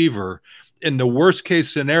receiver, and the worst case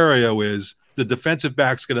scenario is the defensive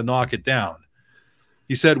back's going to knock it down.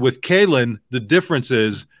 He said with Kalen, the difference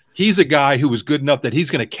is he's a guy who was good enough that he's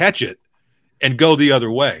going to catch it and go the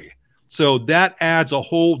other way. So that adds a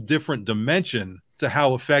whole different dimension to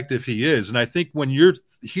how effective he is. And I think when you're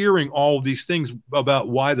hearing all of these things about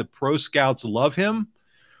why the pro scouts love him,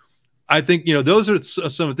 I think, those are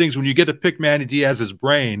some of the things when you get to pick Manny Diaz's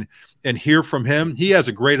brain and hear from him, he has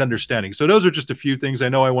a great understanding. So those are just a few things. I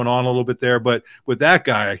know I went on a little bit there, but with that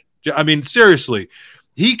guy, I mean, seriously,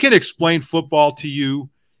 he can explain football to you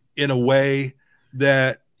in a way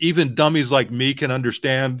that even dummies like me can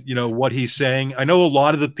understand, what he's saying. I know a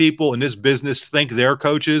lot of the people in this business think they're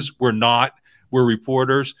coaches. We're not. We're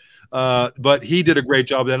reporters. But he did a great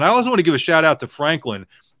job. And I also want to give a shout out to Franklin.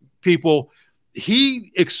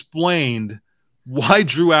 He explained why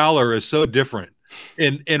Drew Aller is so different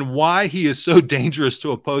and why he is so dangerous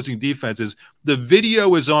to opposing defenses. The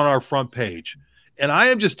video is on our front page. And I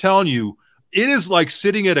am just telling you, it is like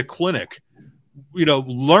sitting at a clinic,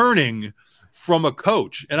 learning from a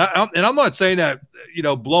coach. And I'm not saying that,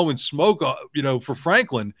 blowing smoke, for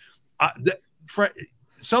Franklin.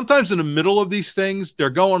 Sometimes in the middle of these things, they're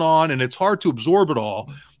going on and it's hard to absorb it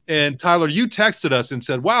all. And Tyler, you texted us and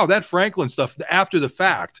said, wow, that Franklin stuff after the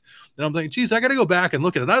fact. And I'm thinking, geez, I got to go back and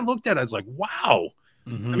look at it. And I looked at it. I was like, wow.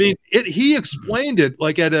 Mm-hmm. I mean, he explained it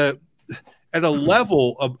like at a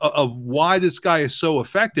level of why this guy is so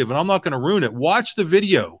effective. And I'm not going to ruin it. Watch the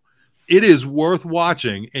video. It is worth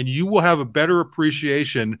watching, and you will have a better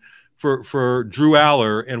appreciation for Drew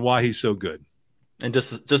Aller and why he's so good. And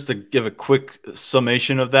just to give a quick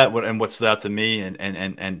summation of that, what stood out to me,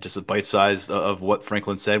 and just a bite size of what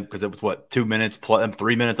Franklin said, because it was 2 minutes plus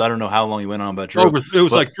 3 minutes. I don't know how long he went on about Drew. It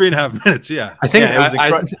was like 3.5 minutes. Yeah, I think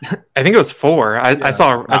I think it was 4. I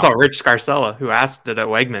saw Rich Scarcella, who asked it at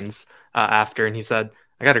Wegmans after, and he said,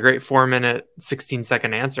 "I got a great 4-minute,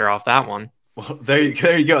 16-second answer off that one." Well, there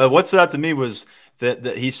you go. What stood out to me was that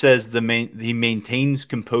he says he maintains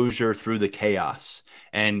composure through the chaos.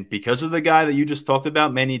 And because of the guy that you just talked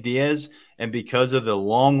about, Manny Diaz, and because of the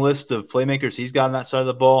long list of playmakers he's got on that side of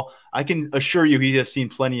the ball, I can assure you he has seen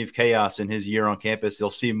plenty of chaos in his year on campus. He'll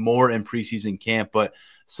see more in preseason camp, but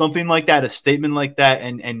something like that, a statement like that,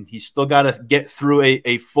 and he's still got to get through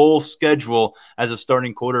a full schedule as a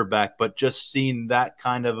starting quarterback, but just seeing that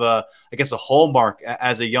kind of a hallmark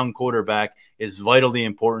as a young quarterback is vitally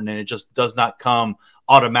important, and it just does not come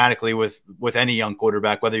automatically with any young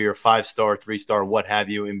quarterback, whether you're a 5-star, 3-star, what have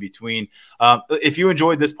you in between. If you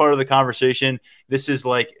enjoyed this part of the conversation, this is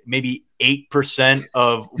like maybe 8%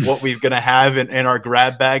 of what we're going to have in our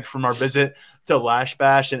grab bag from our visit to Lash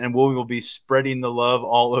Bash, and we will be spreading the love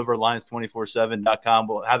all over Lions247.com.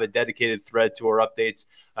 We'll have a dedicated thread to our updates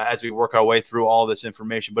as we work our way through all this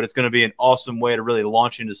information. But it's going to be an awesome way to really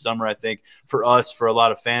launch into summer, I think, for us, for a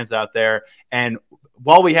lot of fans out there. And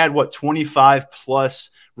while we had 25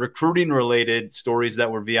 plus recruiting related stories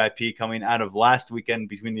that were VIP coming out of last weekend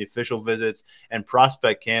between the official visits and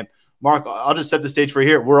prospect camp, Mark, I'll just set the stage for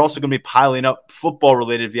here. We're also going to be piling up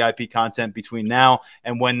football-related VIP content between now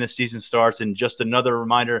and when the season starts. And just another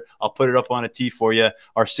reminder, I'll put it up on a tee for you,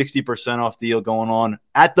 our 60% off deal going on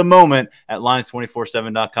at the moment at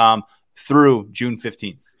Lions247.com through June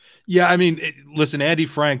 15th. Yeah, I mean, listen, Andy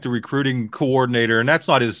Frank, the recruiting coordinator, and that's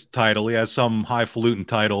not his title. He has some highfalutin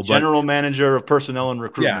title. General manager of personnel and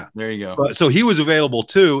recruitment. Yeah. There you go. So he was available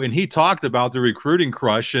too, and he talked about the recruiting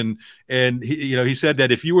crush, and he said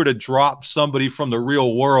that if you were to drop somebody from the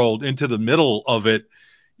real world into the middle of it,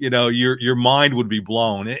 your mind would be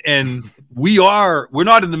blown. And we're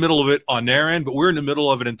not in the middle of it on their end, but we're in the middle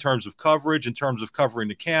of it in terms of coverage, in terms of covering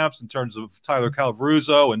the camps, in terms of Tyler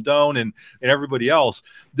Calvaruso and Doan and everybody else.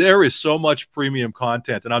 There is so much premium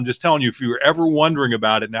content. And I'm just telling you, if you were ever wondering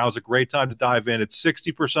about it, now is a great time to dive in. It's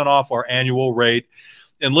 60% off our annual rate.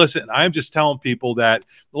 And listen, I'm just telling people that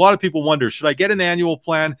a lot of people wonder, should I get an annual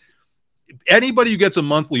plan? Anybody who gets a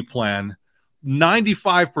monthly plan,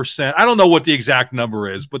 95%, I don't know what the exact number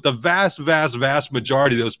is, but the vast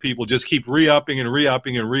majority of those people just keep re-upping and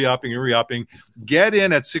re-upping and re-upping and re-upping. Get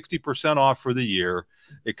in at 60% off for the year.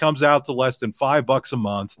 It comes out to less than $5 a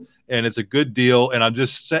month, and it's a good deal. And I'm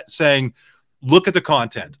just saying, look at the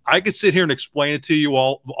content. I could sit here and explain it to you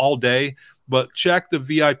all day, but check the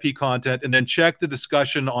VIP content and then check the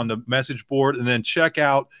discussion on the message board, and then check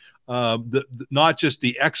out not just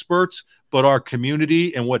the experts, but our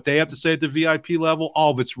community and what they have to say at the VIP level.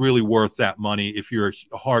 All of it's really worth that money if you're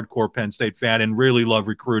a hardcore Penn State fan and really love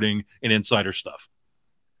recruiting and insider stuff.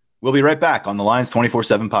 We'll be right back on the Lions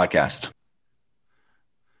 24/7 podcast.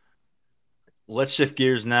 Let's shift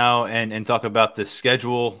gears now and talk about the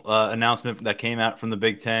schedule announcement that came out from the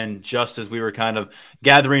Big Ten just as we were kind of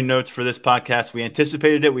gathering notes for this podcast. We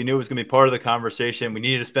anticipated it. We knew it was going to be part of the conversation. We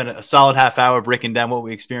needed to spend a solid half hour breaking down what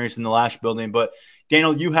we experienced in the Lash building. But,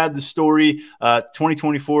 Daniel, you had the story,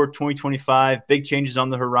 2024, 2025, big changes on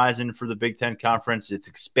the horizon for the Big Ten Conference. It's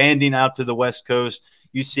expanding out to the West Coast.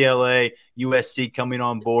 UCLA, USC coming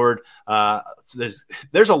on board. So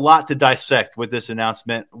there's a lot to dissect with this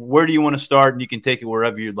announcement. Where do you want to start? And you can take it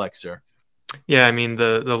wherever you'd like, sir. Yeah, I mean,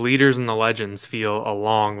 the leaders and the legends feel a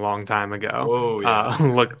long time ago. Whoa,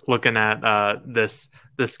 yeah. Looking at this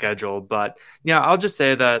schedule. But yeah, I'll just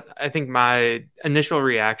say that I think my initial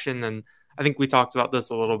reaction, and I think we talked about this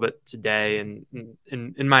a little bit today, and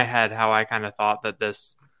in my head, how I kind of thought that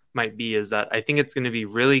this might be is that I think it's going to be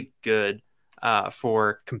really good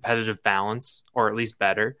for competitive balance, or at least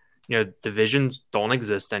better. Divisions don't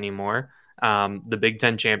exist anymore. The Big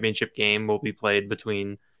Ten championship game will be played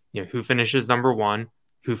between who finishes number one,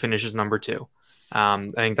 who finishes number two.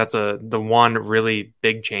 I think that's the one really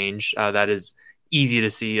big change that is easy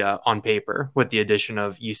to see on paper with the addition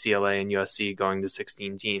of UCLA and USC going to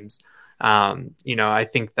 16 teams. I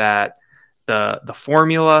think that the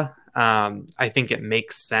formula, I think it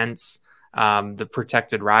makes sense. The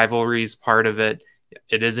protected rivalries part of it.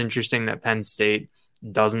 It is interesting that Penn State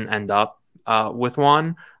doesn't end up with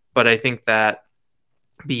one, but I think that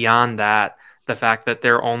beyond that, the fact that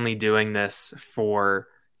they're only doing this for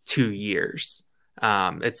 2 years,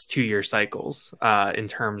 it's 2-year cycles in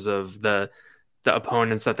terms of the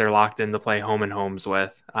opponents that they're locked in to play home and homes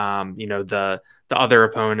with. The other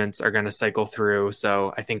opponents are going to cycle through.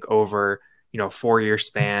 So I think over 4-year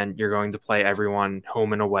span, you're going to play everyone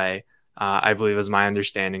home and away. I believe is my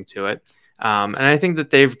understanding to it. And I think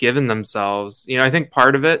that they've given themselves, I think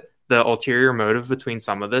part of it, the ulterior motive between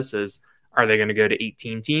some of this is, are they going to go to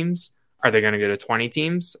 18 teams? Are they going to go to 20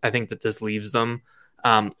 teams? I think that this leaves them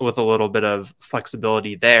with a little bit of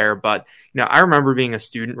flexibility there. But, I remember being a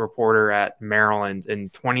student reporter at Maryland in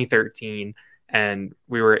 2013, and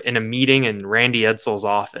we were in a meeting in Randy Edsall's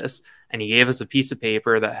office, and he gave us a piece of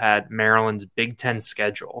paper that had Maryland's Big Ten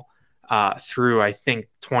schedule through, I think,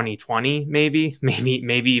 2020, maybe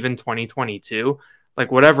even 2022,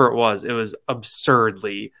 like whatever it was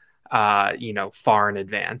absurdly, far in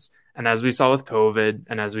advance. And as we saw with COVID,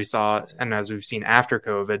 and as we've seen after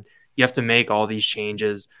COVID, you have to make all these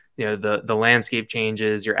changes. The landscape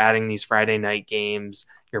changes. You're adding these Friday night games.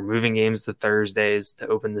 You're moving games to Thursdays to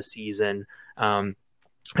open the season.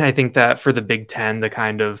 I think that for the Big Ten to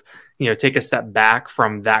kind of, take a step back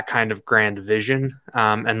from that kind of grand vision,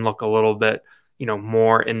 and look a little bit,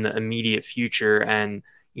 more in the immediate future and,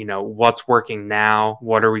 what's working now,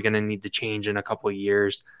 what are we going to need to change in a couple of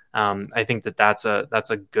years. I think that that's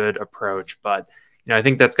a good approach, but I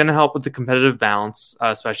think that's going to help with the competitive balance,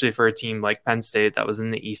 especially for a team like Penn State that was in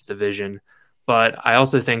the East Division. But I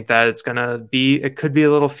also think that it could be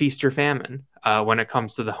a little feast or famine when it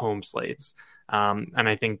comes to the home slates. And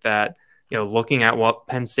I think that, looking at what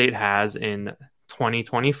Penn State has in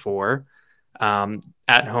 2024,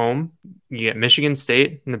 at home, you get Michigan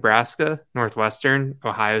State, Nebraska, Northwestern,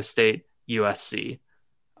 Ohio State, USC.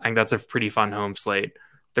 I think that's a pretty fun home slate.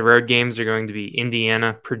 The road games are going to be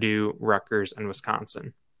Indiana, Purdue, Rutgers, and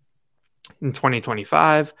Wisconsin. In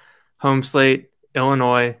 2025, home slate,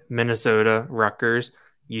 Illinois, Minnesota, Rutgers,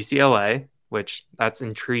 UCLA, which that's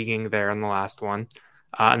intriguing there in the last one.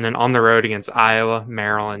 And then on the road against Iowa,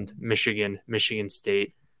 Maryland, Michigan, Michigan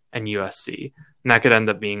State, and USC. And that could end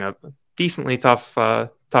up being a decently tough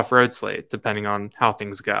road slate, depending on how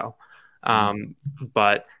things go.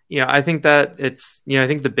 But, I think that I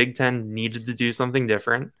think the Big Ten needed to do something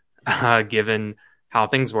different, given how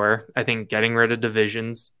things were. I think getting rid of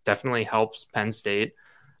divisions definitely helps Penn State.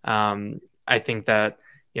 I think that,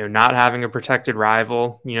 not having a protected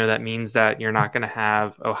rival, that means that you're not going to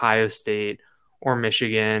have Ohio State or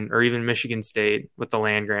Michigan or even Michigan State with the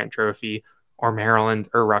land-grant trophy, or Maryland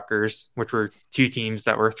or Rutgers, which were two teams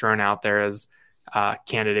that were thrown out there as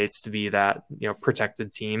candidates to be that,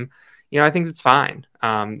 protected team. I think it's fine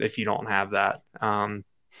if you don't have that.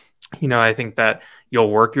 I think that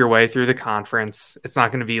you'll work your way through the conference. It's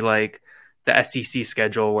not going to be like the SEC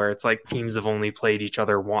schedule where it's like teams have only played each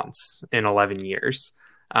other once in 11 years.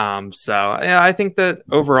 I think that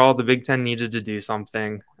overall the Big Ten needed to do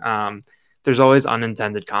something. There's always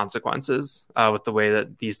unintended consequences with the way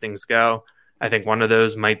that these things go. I think one of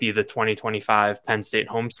those might be the 2025 Penn State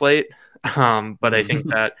home slate. But I think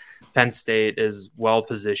that Penn State is well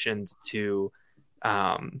positioned to,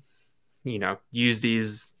 use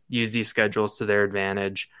these schedules to their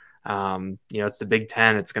advantage. It's the Big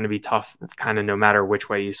Ten. It's going to be tough kind of no matter which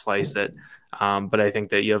way you slice it. But I think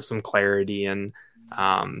that you have some clarity and,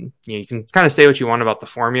 you can kind of say what you want about the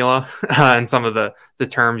formula and some of the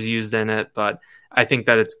terms used in it. But I think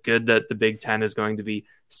that it's good that the Big Ten is going to be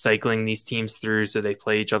cycling these teams through so they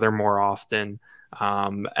play each other more often,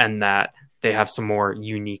 and that they have some more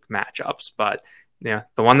unique matchups. But the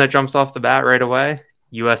one that jumps off the bat right away,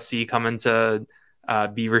 USC coming to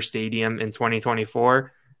Beaver Stadium in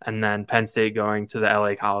 2024, and then Penn State going to the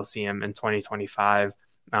LA Coliseum in 2025.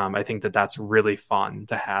 I think that that's really fun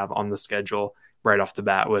to have on the schedule right off the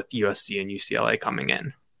bat with USC and UCLA coming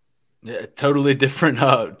in. Yeah, totally different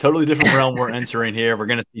realm we're entering here. We're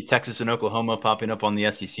going to see Texas and Oklahoma popping up on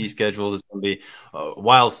the SEC schedules. It's going to be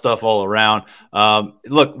wild stuff all around.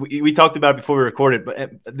 Look, we talked about it before we recorded,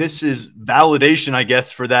 but this is validation, I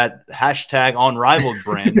guess, for that hashtag #OnRivaled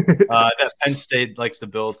brand that Penn State likes to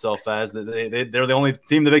bill itself as. They're the only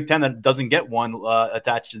team in the Big Ten that doesn't get one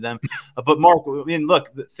attached to them. But Mark,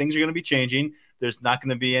 look, things are going to be changing. There's not going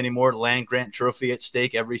to be any more land-grant trophy at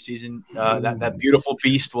stake every season. That beautiful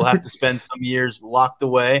beast will have to spend some years locked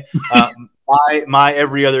away. My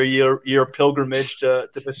every other year pilgrimage to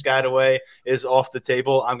Piscataway is off the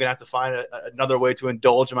table. I'm going to have to find another way to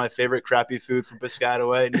indulge in my favorite crappy food from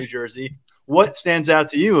Piscataway, New Jersey. What stands out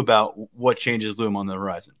to you about what changes loom on the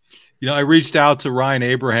horizon? I reached out to Ryan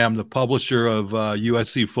Abraham, the publisher of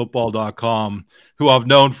USCFootball.com, who I've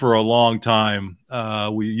known for a long time.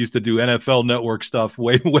 We used to do NFL Network stuff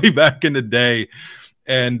way back in the day.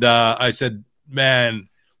 And I said, man,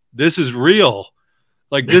 this is real.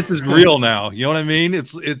 Like, this is real now. You know what I mean?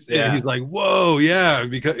 It's yeah. He's like, whoa, yeah,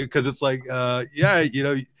 because it's like,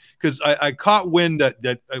 because I caught wind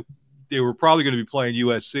that they were probably going to be playing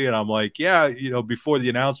USC. And I'm like, yeah, before the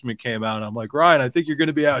announcement came out, I'm like, Ryan, I think you're going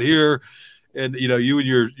to be out here. And, you and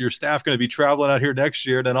your staff going to be traveling out here next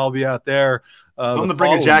year. Then I'll be out there. I'm going to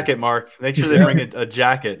bring a jacket, Mark. Make sure they bring a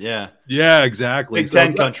jacket. Yeah. Yeah, exactly. Big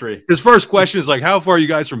Ten country. His first question is like, how far are you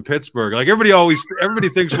guys from Pittsburgh? Like everybody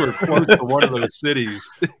thinks we're close to one of those cities,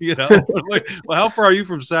 like, well, how far are you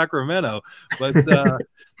from Sacramento? But,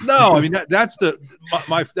 no, I mean, that's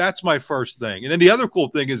my first thing. And then the other cool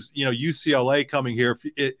thing is, UCLA coming here,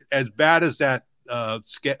 as bad as that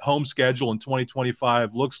home schedule in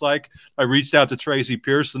 2025 looks like. I reached out to Tracy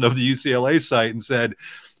Pearson of the UCLA site and said,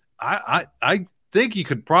 I think you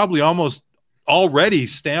could probably almost already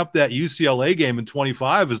stamp that UCLA game in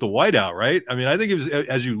 25 as the whiteout, right? I mean, I think it was,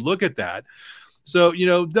 as you look at that. So,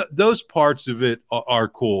 those parts of it are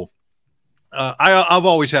cool. I've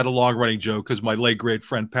always had a long-running joke because my late great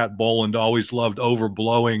friend Pat Boland always loved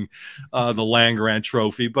overblowing the Land-Grant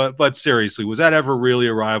Trophy. But seriously, was that ever really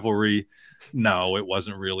a rivalry? No, it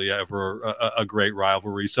wasn't really ever a great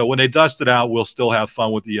rivalry. So when they dust it out, we'll still have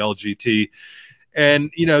fun with the LGT.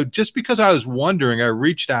 And just because I was wondering, I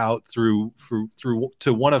reached out through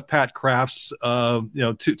to one of Pat Kraft's, to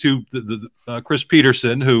the Chris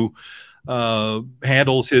Peterson, who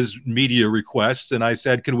handles his media requests, and I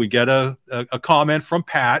said, can we get a comment from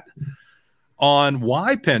Pat on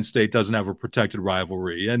why Penn State doesn't have a protected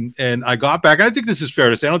rivalry? And I got back, and I think this is fair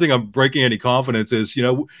to say, I don't think I'm breaking any confidences.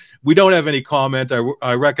 We don't have any comment.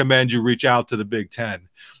 I recommend you reach out to the Big Ten.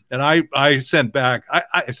 And I sent back,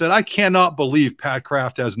 I said, I cannot believe Pat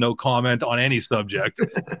Kraft has no comment on any subject,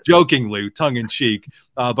 jokingly, tongue in cheek,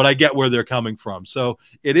 but I get where they're coming from. So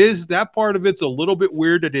it is, that part of it's a little bit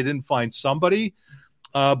weird that they didn't find somebody,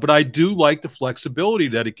 but I do like the flexibility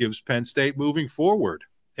that it gives Penn State moving forward.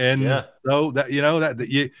 And so that,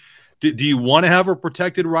 do you want to have a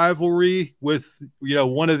protected rivalry with,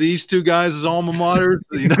 one of these two guys' alma maters,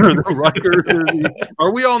 the Rutgers?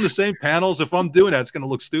 Are we all on the same panels? If I'm doing that, it's going to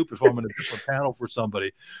look stupid if I'm in a different panel for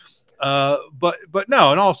somebody. But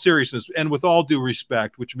no, in all seriousness, and with all due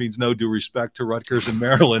respect, which means no due respect to Rutgers and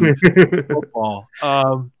Maryland football,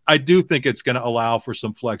 I do think it's going to allow for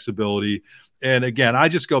some flexibility. And again, I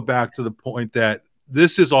just go back to the point that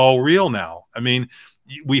this is all real now. I mean,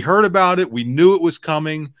 we heard about it. We knew it was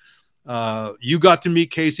coming. You got to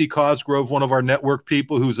meet Casey Cosgrove, one of our network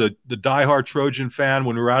people, who's the diehard Trojan fan.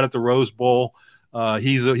 When we were out at the Rose Bowl,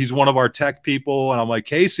 he's one of our tech people, and I'm like,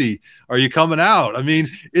 Casey, are you coming out? I mean,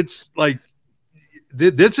 it's like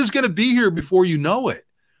this is going to be here before you know it,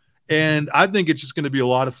 and I think it's just going to be a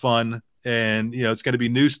lot of fun, and it's going to be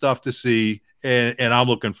new stuff to see, and I'm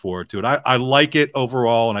looking forward to it. I like it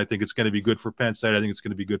overall, and I think it's going to be good for Penn State. I think it's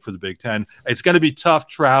going to be good for the Big Ten. It's going to be tough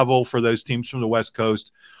travel for those teams from the West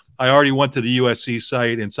Coast. I already went to the USC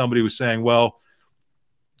site, and somebody was saying, well,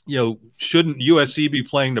 shouldn't USC be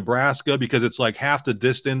playing Nebraska because it's like half the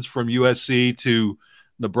distance from USC to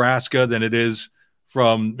Nebraska than it is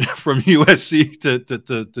from USC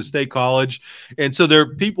to State College. And so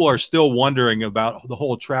people are still wondering about the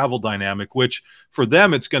whole travel dynamic, which for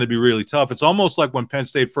them, it's going to be really tough. It's almost like when Penn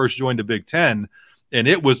State first joined the Big Ten, and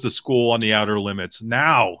it was the school on the outer limits.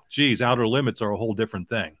 Now, outer limits are a whole different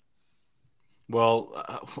thing. Well,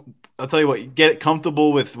 I'll tell you what, get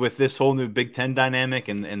comfortable with this whole new Big Ten dynamic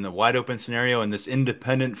and the wide open scenario and this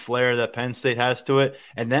independent flair that Penn State has to it.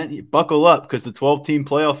 And then buckle up because the 12-team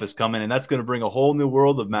playoff is coming, and that's going to bring a whole new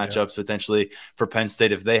world of matchups potentially for Penn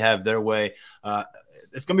State if they have their way.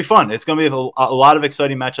 It's going to be fun. It's going to be a lot of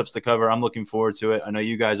exciting matchups to cover. I'm looking forward to it. I know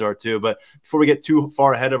you guys are too. But before we get too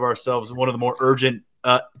far ahead of ourselves, one of the more urgent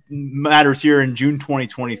matters here in June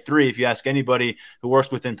 2023, if you ask anybody who works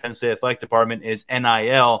within Penn State Athletic Department, is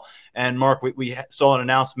NIL. And Mark, we saw an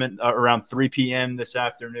announcement around 3 p.m. this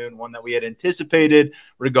afternoon, one that we had anticipated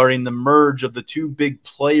regarding the merge of the two big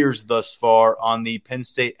players thus far on the Penn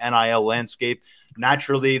State NIL landscape.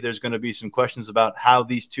 Naturally, there's going to be some questions about how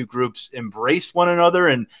these two groups embrace one another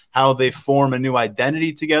and how they form a new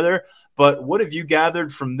identity together. But what have you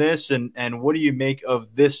gathered from this, and what do you make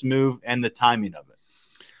of this move and the timing of it?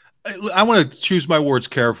 I want to choose my words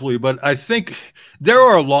carefully, but I think there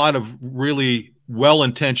are a lot of really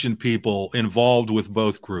well-intentioned people involved with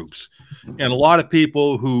both groups, and a lot of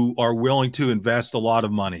people who are willing to invest a lot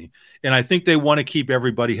of money. And I think they want to keep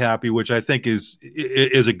everybody happy, which I think is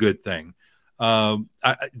a good thing.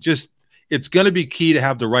 It's going to be key to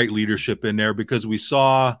have the right leadership in there, because we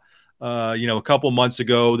saw, a couple months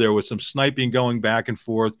ago, there was some sniping going back and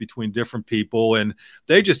forth between different people, and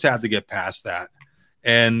they just have to get past that.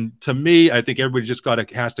 And to me, I think everybody just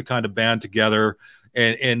has to kind of band together,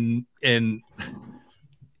 and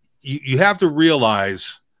you have to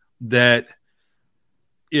realize that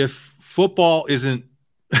if football isn't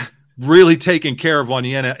really taken care of on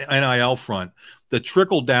the NIL front, the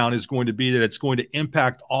trickle down is going to be that it's going to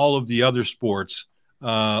impact all of the other sports,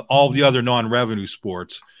 all of the other non-revenue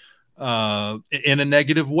sports in a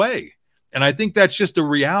negative way. And I think that's just a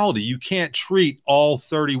reality. You can't treat all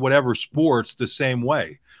 30 whatever sports the same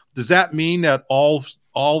way. Does that mean that all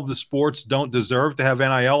of the sports don't deserve to have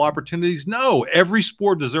NIL opportunities? No, every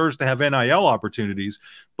sport deserves to have NIL opportunities,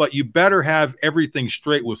 but you better have everything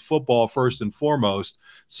straight with football first and foremost,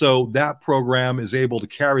 so that program is able to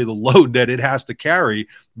carry the load that it has to carry,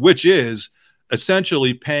 which is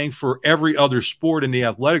essentially paying for every other sport in the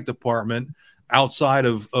athletic department outside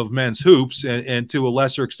of men's hoops, and to a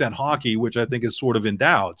lesser extent hockey, which I think is sort of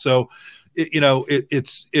endowed. So,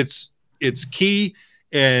 it's key,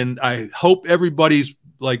 and I hope everybody's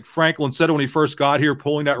like Franklin said when he first got here,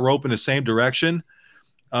 pulling that rope in the same direction.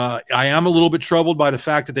 I am a little bit troubled by the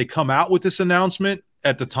fact that they come out with this announcement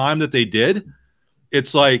at the time that they did.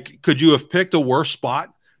 It's like, could you have picked a worse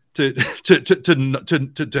spot to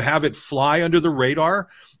have it fly under the radar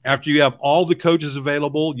after you have all the coaches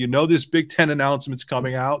available? You know, this Big Ten announcement's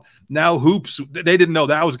coming out now. Hoops, they didn't know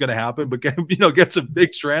that was going to happen, but gets a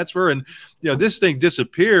big transfer, and this thing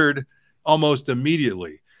disappeared almost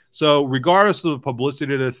immediately. So regardless of the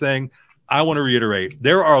publicity of the thing, I want to reiterate,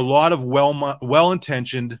 there are a lot of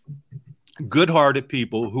well-intentioned, good-hearted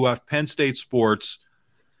people who have Penn State sports.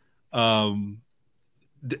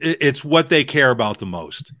 It's what they care about the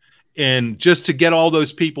most. And just to get all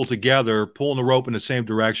those people together, pulling the rope in the same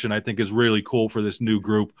direction, I think is really cool for this new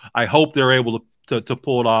group. I hope they're able to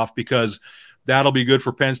pull it off, because that'll be good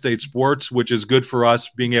for Penn State sports, which is good for us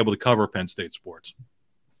being able to cover Penn State sports.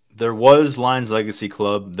 There was Lions Legacy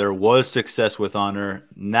Club. There was Success with Honor.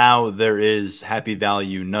 Now there is Happy Valley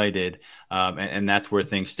United, and that's where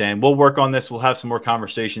things stand. We'll work on this. We'll have some more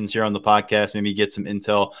conversations here on the podcast, maybe get some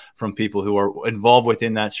intel from people who are involved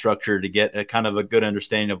within that structure to get a kind of a good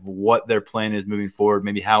understanding of what their plan is moving forward,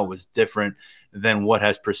 maybe how it was different than what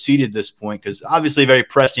has preceded this point, because obviously a very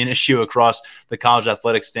pressing issue across the college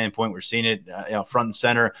athletics standpoint. We're seeing it front and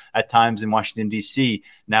center at times in Washington, D.C.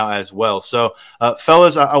 now as well. So,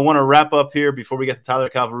 fellas, I want to wrap up here before we get to Tyler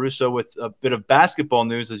Calvaruso with a bit of basketball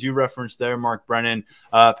news. As you referenced there, Mark Brennan,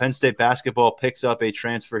 Penn State basketball picks up a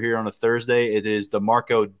transfer here on a Thursday. It is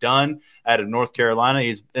DeMarco Dunn out of North Carolina.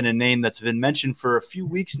 He's been a name that's been mentioned for a few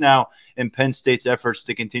weeks now in Penn State's efforts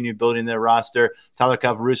to continue building their roster. Tyler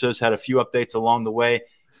Calvaruso's had a few updates along the way.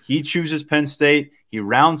 He chooses Penn State. He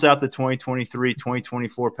rounds out the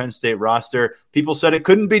 2023-2024 Penn State roster. People said it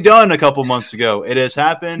couldn't be done a couple months ago. It has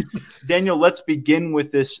happened. Daniel, let's begin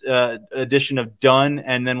with this edition of Dunn,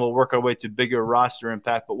 and then we'll work our way to bigger roster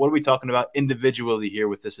impact. But what are we talking about individually here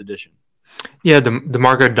with this edition? Yeah,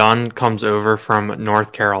 DeMarco Dunn comes over from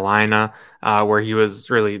North Carolina, where he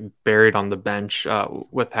was really buried on the bench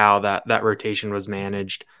with how that rotation was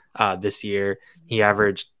managed this year. He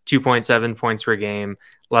averaged 2.7 points per game,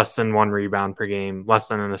 less than 1 rebound per game, less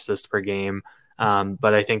than an assist per game.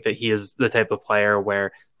 But I think that he is the type of player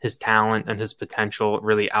where his talent and his potential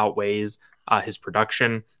really outweighs his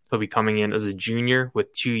production. He'll be coming in as a junior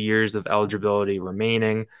with 2 years of eligibility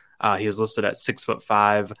remaining. He was listed at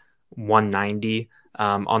 6'5", 190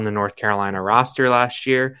 on the North Carolina roster last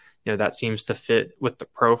year. That seems to fit with the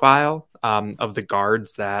profile of the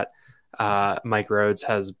guards that Mike Rhodes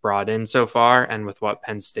has brought in so far, and with what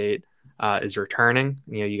Penn State is returning.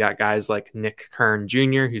 You got guys like Nick Kern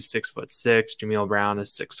Jr., who's 6'6", Jameel Brown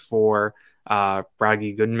is 6'4",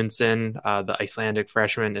 Bragi Goodmanson, the Icelandic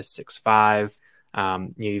freshman, is 6'5".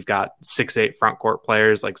 You've got 6'8" front court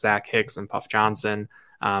players like Zach Hicks and Puff Johnson.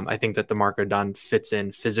 I think that DeMarco Dunn fits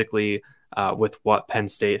in physically with what Penn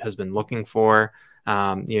State has been looking for.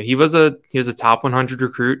 He was a top 100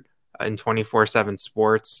 recruit in 24/7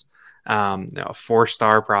 Sports. A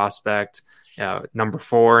 4-star prospect, number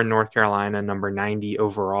 4 in North Carolina, number 90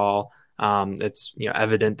 overall. It's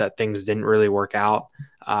evident that things didn't really work out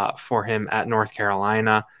for him at North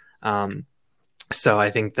Carolina. So I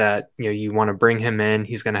think that you want to bring him in.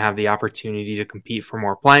 He's going to have the opportunity to compete for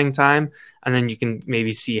more playing time, and then you can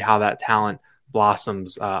maybe see how that talent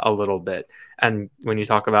blossoms a little bit. And when you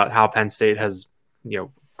talk about how Penn State has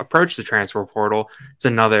approach the transfer portal,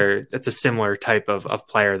 it's a similar type of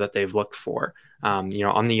player that they've looked for, on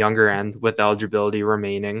the younger end with eligibility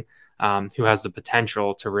remaining, who has the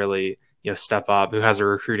potential to really, step up, who has a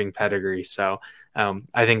recruiting pedigree. So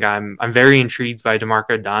I think I'm very intrigued by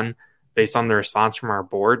DeMarco Dunn based on the response from our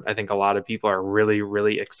board. I think a lot of people are really,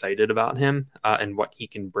 really excited about him and what he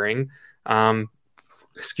can bring. And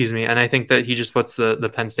I think that he just puts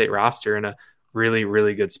the Penn State roster in a really,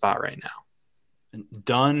 really good spot right now.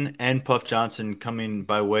 Dunn and Puff Johnson coming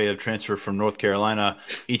by way of transfer from North Carolina,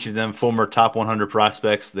 each of them former top 100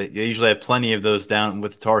 prospects. They usually have plenty of those down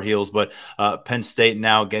with the Tar Heels, but Penn State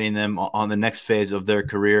now getting them on the next phase of their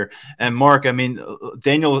career. And Mark,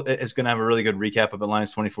 Daniel is going to have a really good recap up at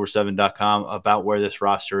Lions247.com about where this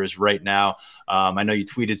roster is right now. I know you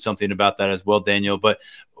tweeted something about that as well, Daniel, but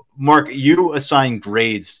Mark, you assign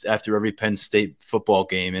grades after every Penn State football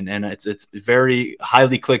game, and it's very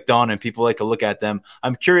highly clicked on, and people like to look at them.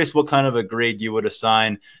 I'm curious what kind of a grade you would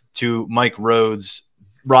assign to Mike Rhodes'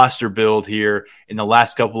 roster build here in the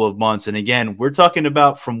last couple of months. And again, we're talking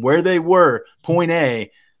about from where they were, point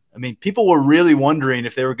A. People were really wondering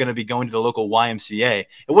if they were going to be going to the local YMCA.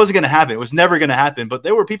 It wasn't going to happen. It was never going to happen. But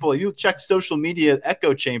there were people, you checked social media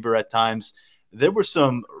echo chamber at times, there were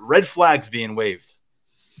some red flags being waved.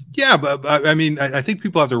 Yeah, but I mean, I think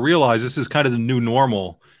people have to realize this is kind of the new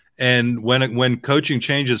normal. And when coaching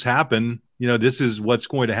changes happen, this is what's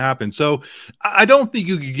going to happen. So I don't think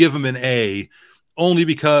you could give him an A, only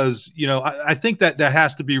because, I think that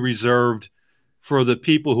has to be reserved for the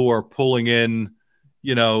people who are pulling in,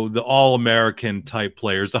 the All-American type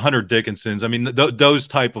players, the Hunter Dickinsons. I mean, those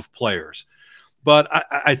type of players. But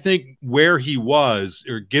I think where he was,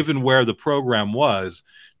 or given where the program was,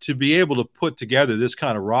 to be able to put together this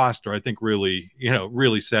kind of roster, I think really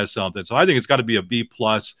says something. So I think it's got to be a B+.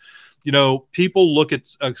 People look at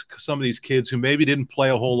some of these kids who maybe didn't play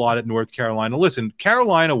a whole lot at North Carolina. Listen,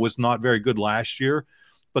 Carolina was not very good last year,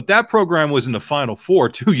 but that program was in the Final Four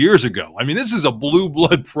 2 years ago. I mean, this is a blue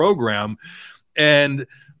blood program, and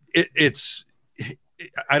it's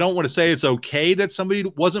I don't want to say it's okay that somebody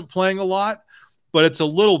wasn't playing a lot, but it's a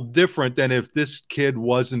little different than if this kid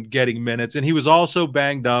wasn't getting minutes. And he was also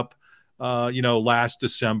banged up, last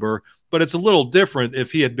December. But it's a little different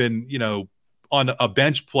if he had been, on a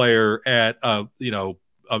bench player at,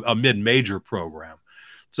 a mid-major program.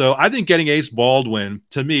 So I think getting Ace Baldwin,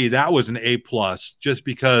 to me, that was an A+, just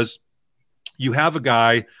because you have a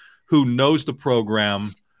guy who knows the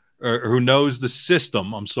program, or who knows the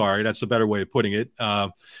system. I'm sorry, that's a better way of putting it.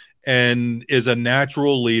 And is a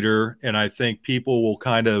natural leader, and I think people will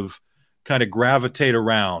kind of gravitate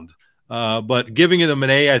around. But giving them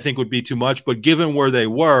an A, I think, would be too much. But given where they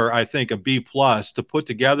were, I think a B+ to put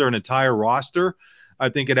together an entire roster, I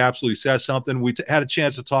think it absolutely says something. We had a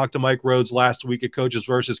chance to talk to Mike Rhodes last week at Coaches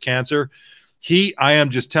versus Cancer. I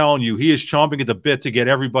am just telling you, he is chomping at the bit to get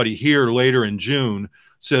everybody here later in June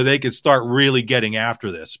so they could start really getting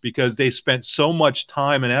after this, because they spent so much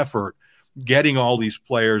time and effort getting all these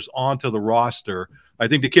players onto the roster. I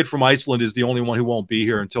think the kid from Iceland is the only one who won't be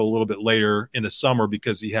here until a little bit later in the summer,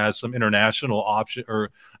 because he has some international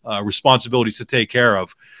responsibilities to take care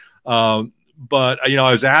of. But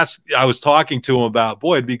I was talking to him about,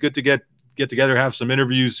 boy, it'd be good to get together, have some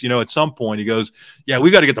interviews, at some point. He goes, yeah,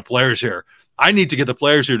 we got to get the players here. I need to get the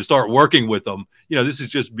players here to start working with them. This is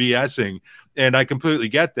just BSing. And I completely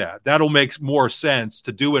get that. That'll make more sense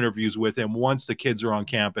to do interviews with him once the kids are on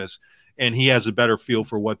campus and he has a better feel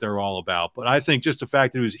for what they're all about. But I think just the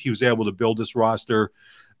fact that he was able to build this roster,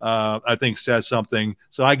 I think says something.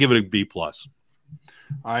 So I give it a B+.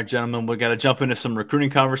 All right, gentlemen, we got to jump into some recruiting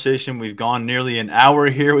conversation. We've gone nearly an hour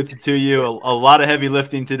here with the two of you. A lot of heavy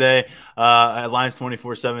lifting today at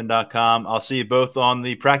Lions247.com. I'll see you both on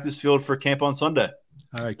the practice field for camp on Sunday.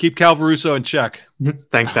 All right, keep Calvaruso in check.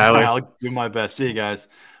 Thanks, Tyler. I'll do my best. See you guys.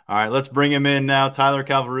 All right, let's bring him in now. Tyler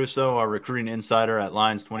Calvaruso, our recruiting insider at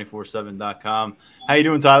Lions247.com. How you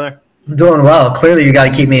doing, Tyler? I'm doing well. Clearly, you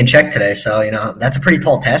got to keep me in check today. So, that's a pretty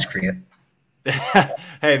tall task for you.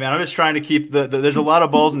 Hey, man, I'm just trying to keep there's a lot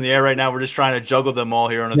of balls in the air right now. We're just trying to juggle them all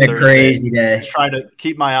here on a Thursday. Crazy day. Just trying to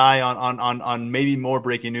keep my eye on maybe more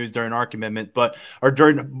breaking news during our commitment, or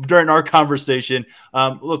during our conversation.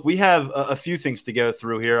 Look, we have a few things to go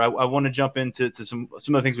through here. I want to jump into some of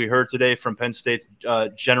the things we heard today from Penn State's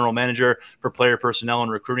general manager for player personnel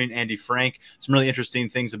and recruiting, Andy Frank. Some really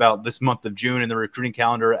interesting things about this month of June and the recruiting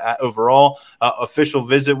calendar overall. Official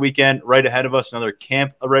visit weekend right ahead of us, another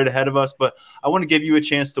camp right ahead of us. But I want to give you a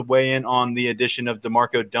chance to weigh in on the addition of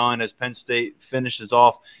DeMarco Dunn as Penn State finishes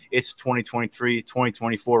off its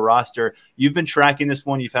 2023-2024 roster. You've been tracking this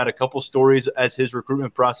one. You've had a couple stories as his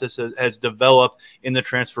recruitment process has developed in the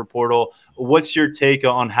transfer portal. What's your take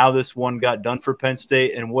on how this one got done for Penn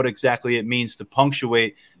State and what exactly it means to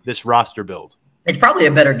punctuate this roster build? It's probably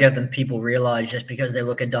a better gift than people realize, just because they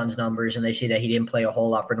look at Dunn's numbers and they see that he didn't play a whole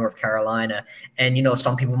lot for North Carolina. And,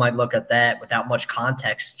 some people might look at that without much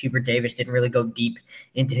context. Hubert Davis didn't really go deep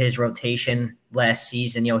into his rotation last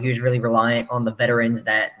season. He was really reliant on the veterans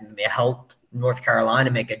that helped North Carolina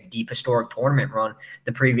make a deep historic tournament run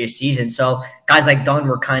the previous season. So guys like Dunn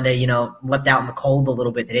were kind of, left out in the cold a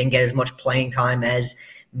little bit. They didn't get as much playing time as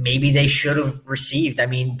maybe they should have received. I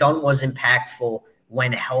mean, Dunn was impactful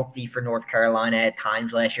when healthy for North Carolina at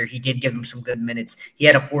times last year. He did give them some good minutes. He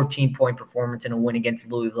had a 14-point performance in a win against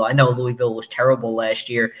Louisville. I know Louisville was terrible last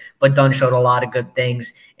year, but Dunn showed a lot of good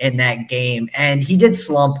things in that game. And he did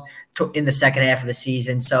slump in the second half of the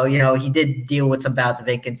season. So, he did deal with some bouts of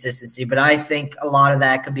inconsistency. But I think a lot of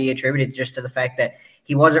that could be attributed just to the fact that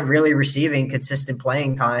he wasn't really receiving consistent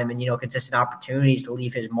playing time and, consistent opportunities to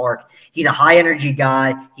leave his mark. He's a high-energy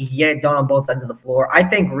guy. He can get it done on both ends of the floor. I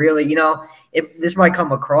think really, this might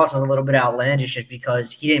come across as a little bit outlandish just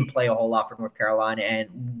because he didn't play a whole lot for North Carolina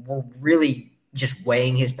and we're really just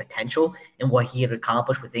weighing his potential and what he had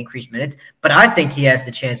accomplished with increased minutes. But I think he has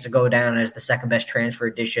the chance to go down as the second best transfer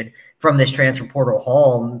addition from this transfer portal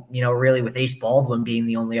haul, really with Ace Baldwin being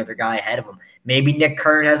the only other guy ahead of him. Maybe Nick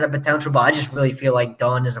Kern has that potential, but I just really feel like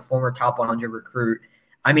Dunn is a former top 100 recruit.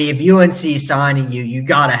 I mean, if UNC is signing you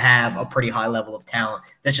got to have a pretty high level of talent.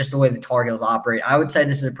 That's just the way the Tar Heels operate. I would say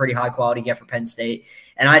this is a pretty high quality get for Penn State.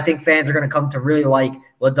 And I think fans are going to come to really like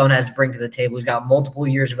what Dunn has to bring to the table. He's got multiple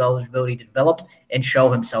years of eligibility to develop and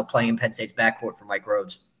show himself playing in Penn State's backcourt for Mike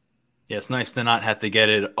Rhodes. Yeah, it's nice to not have to get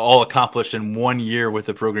it all accomplished in 1 year with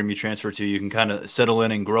the program you transfer to. You can kind of settle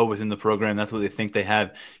in and grow within the program. That's what they think they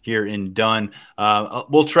have here in Dunn.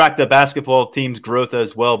 We'll track the basketball team's growth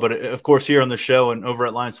as well. But, of course, here on the show and over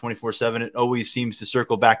at Lions 24/7, it always seems to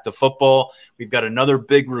circle back to football. We've got another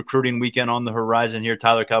big recruiting weekend on the horizon here.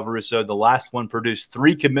 Tyler Calvaruso, the last one, produced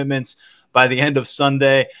 3 commitments by the end of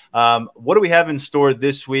Sunday. What do we have in store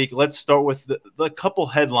this week? Let's start with the couple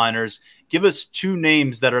headliners. Give us 2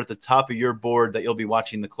 names that are at the top of your board that you'll be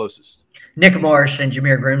watching the closest. Nick Marsh and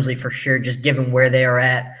Jameer Grimsley for sure, just given where they are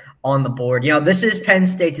at on the board. This is Penn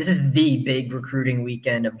State's. This is the big recruiting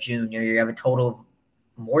weekend of June. You have a total of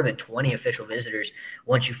more than 20 official visitors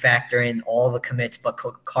once you factor in all the commits but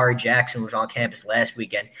Kari Jackson was on campus last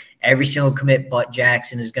weekend. Every single commit but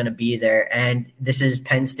Jackson is going to be there. And this is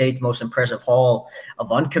Penn State's most impressive haul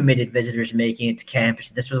of uncommitted visitors making it to campus.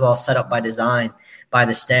 This was all set up by design by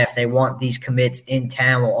the staff. They want these commits in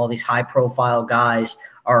town while all these high-profile guys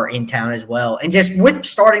are in town as well. And just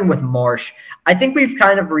starting with Marsh, I think we've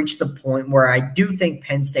kind of reached the point where I do think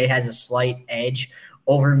Penn State has a slight edge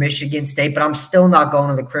over Michigan State, but I'm still not going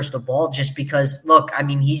to the crystal ball just because, look, I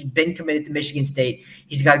mean, he's been committed to Michigan State.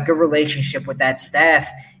 He's got a good relationship with that staff,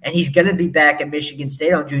 and he's going to be back at Michigan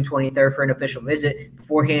State on June 23rd for an official visit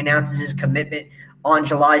before he announces his commitment on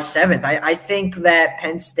July 7th. I think that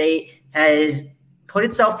Penn State has put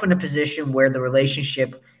itself in a position where the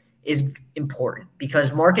relationship is important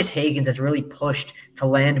because Marcus Hagans has really pushed to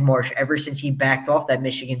land Marsh ever since he backed off that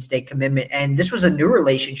Michigan State commitment. And this was a new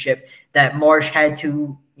relationship that Marsh had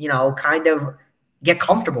to, kind of get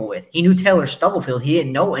comfortable with. He knew Taylor Stubblefield. He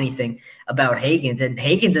didn't know anything about Hagans. And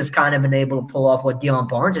Hagans has kind of been able to pull off what Deion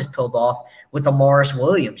Barnes has pulled off with the Morris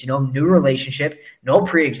Williams, new relationship, no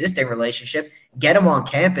pre-existing relationship, get him on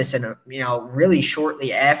campus. And, really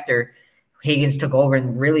shortly after Hagans took over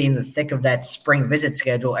and really in the thick of that spring visit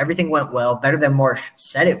schedule, everything went well, better than Marsh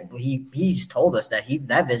said it. He's told us that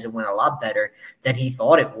that visit went a lot better than he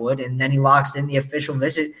thought it would, and then he locks in the official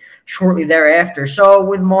visit shortly thereafter. So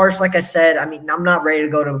with Marsh, like I said, I mean, I'm not ready to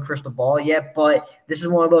go to a crystal ball yet, but this is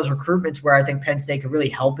one of those recruitments where I think Penn State could really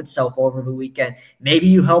help itself over the weekend. Maybe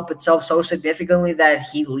you help itself so significantly that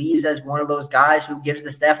he leaves as one of those guys who gives the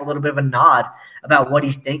staff a little bit of a nod about what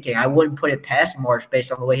he's thinking. I wouldn't put it past Marsh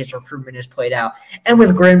based on the way his recruitment is played out. And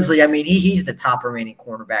with Grimsley, I mean, he's the top remaining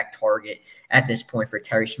cornerback target at this point for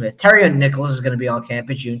Terry Smith. Terry Nichols is going to be on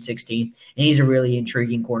campus June 16th, and he's a really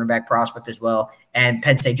intriguing cornerback prospect as well. And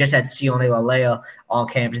Penn State just had Sione Lalea on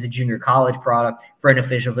campus, the junior college product, for an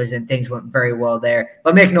official visit, and things went very well there.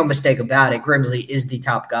 But make no mistake about it, Grimsley is the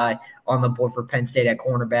top guy on the board for Penn State at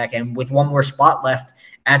cornerback. And with one more spot left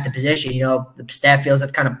at the position, the staff feels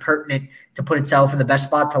it's kind of pertinent to put itself in the best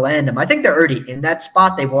spot to land him. I think they're already in that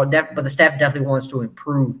spot. But the staff definitely wants to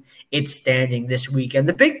improve its standing this week. And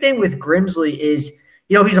the big thing with Grimsley is,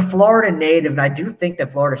 he's a Florida native, and I do think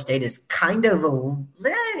that Florida State is kind of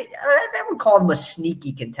I would call them a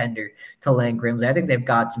sneaky contender to land Grimsley. I think they've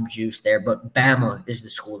got some juice there, but Bama is the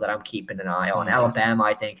school that I'm keeping an eye on. Alabama,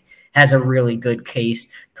 I think, has a really good case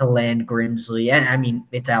to land Grimsley. And, I mean,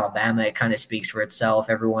 it's Alabama. It kind of speaks for itself.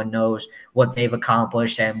 Everyone knows what they've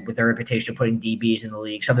accomplished and with their reputation of putting DBs in the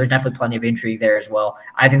league. So there's definitely plenty of intrigue there as well.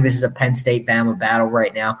 I think this is a Penn State-Bama battle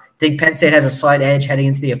right now. I think Penn State has a slight edge heading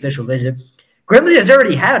into the official visit. Grimsley has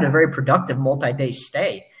already had a very productive multi-day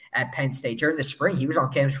stay at Penn State during the spring. He was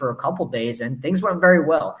on campus for a couple days, and things went very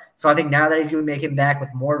well. So I think now that he's going to be making back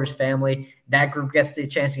with more of his family, that group gets the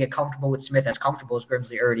chance to get comfortable with Smith, as comfortable as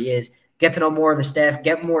Grimsley already is, get to know more of the staff,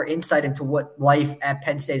 get more insight into what life at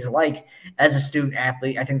Penn State is like as a student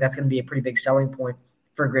athlete. I think that's going to be a pretty big selling point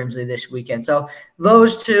for Grimsley this weekend. So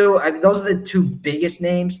those are the 2 biggest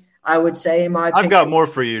names, I would say, in my opinion. I've got more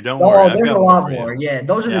for you. Don't worry. There's a lot more. Yeah,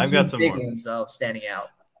 those are the 2 big ones standing out.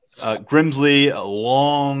 Grimsley, a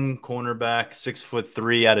long cornerback,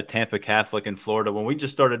 6'3", out of Tampa Catholic in Florida. When we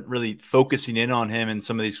just started really focusing in on him in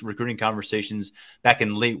some of these recruiting conversations back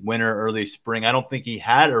in late winter, early spring, I don't think he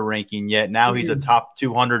had a ranking yet. Now he's a top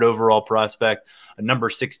 200 overall prospect, a number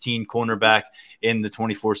 16 cornerback in the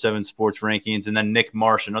 24/7 Sports rankings. And then Nick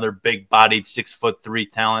Marsh, another big-bodied 6'3"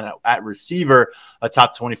 talent at receiver, a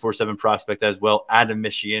top 24/7 prospect as well, out of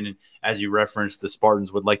Michigan. And as you referenced, the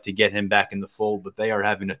Spartans would like to get him back in the fold, but they are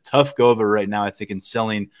having a tough go of it right now, I think, in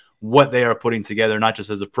selling what they are putting together, not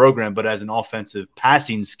just as a program, but as an offensive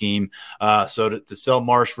passing scheme. So to sell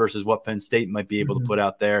Marsh versus what Penn State might be able to put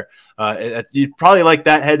out there, you'd probably like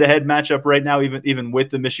that head-to-head matchup right now, even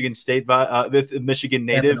with the Michigan State, with Michigan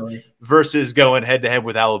native. Definitely. Versus going head-to-head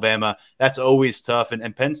with Alabama. That's always tough.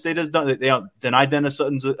 And Penn State has done it. Deni Dennis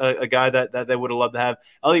Sutton's a guy that they would have loved to have.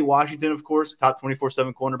 Elliot Washington, of course, top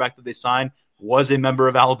 24/7 cornerback that they signed, was a member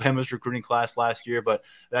of Alabama's recruiting class last year, but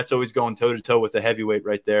that's always going toe-to-toe with the heavyweight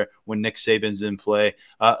right there when Nick Saban's in play.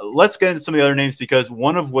 Let's get into some of the other names, because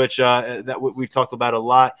one of which that we've talked about a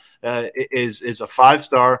lot is a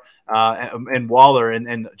 5-star and Waller,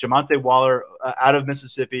 and Jamonte Waller out of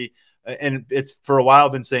Mississippi. And it's for a while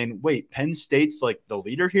been saying, wait, Penn State's like the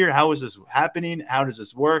leader here? How is this happening? How does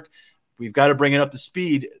this work? We've got to bring it up to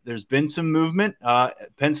speed. There's been some movement.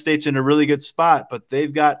 Penn State's in a really good spot, but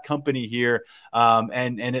they've got company here.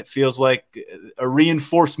 And it feels like a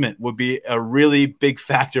reinforcement would be a really big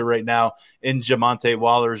factor right now in Jamonte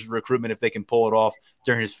Waller's recruitment if they can pull it off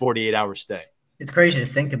during his 48-hour stay. It's crazy to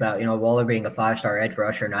think about, Waller being a 5-star edge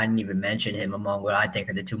rusher, and I didn't even mention him among what I think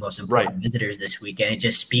are the two most important visitors this weekend. It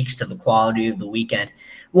just speaks to the quality of the weekend.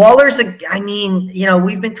 Waller's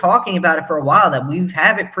we've been talking about it for a while, that we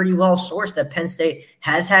have it pretty well sourced that Penn State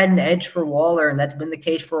has had an edge for Waller, and that's been the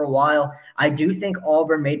case for a while. I do think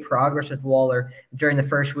Auburn made progress with Waller during the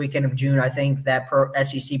first weekend of June. I think that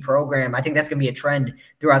SEC program, I think that's going to be a trend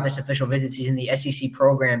throughout this official visit season. The SEC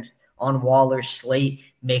programs on Waller's slate,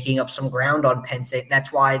 making up some ground on Penn State.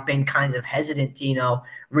 That's why I've been kind of hesitant to,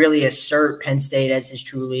 really assert Penn State as his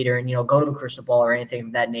true leader and, go to the crystal ball or anything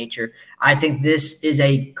of that nature. I think this is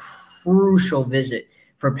a crucial visit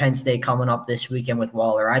for Penn State coming up this weekend with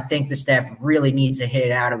Waller. I think the staff really needs to hit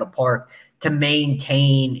it out of the park to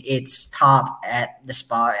maintain its top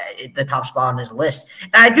spot on his list.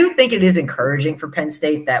 And I do think it is encouraging for Penn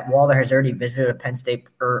State that Waller has already visited a Penn State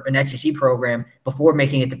or an SEC program before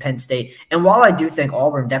making it to Penn State. And while I do think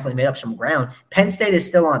Auburn definitely made up some ground, Penn State is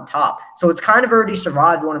still on top. So it's kind of already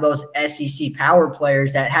survived one of those SEC power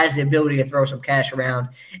players that has the ability to throw some cash around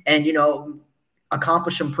and,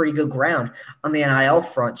 accomplish some pretty good ground on the NIL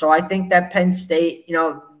front. So I think that Penn State,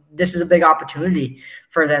 this is a big opportunity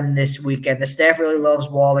for them this weekend. The staff really loves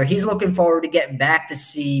Waller. He's looking forward to getting back to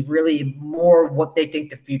see really more what they think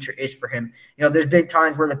the future is for him. There's been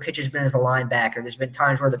times where the pitch has been as a linebacker. There's been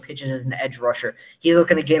times where the pitch is as an edge rusher. He's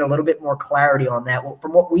looking to gain a little bit more clarity on that. Well,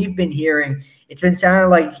 from what we've been hearing, it's been sounding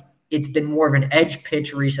like it's been more of an edge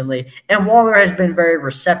pitch recently, and Waller has been very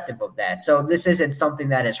receptive of that. So this isn't something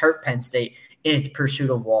that has hurt Penn State in its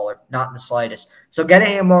pursuit of Waller, not in the slightest. So getting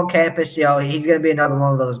him on campus, he's going to be another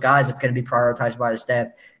one of those guys that's going to be prioritized by the staff,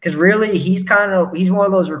 because really he's one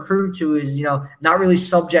of those recruits who is, not really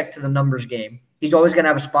subject to the numbers game. He's always going to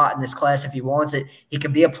have a spot in this class if he wants it. He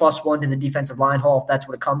can be a +1 to the defensive line haul if that's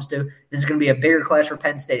what it comes to. This is going to be a bigger class for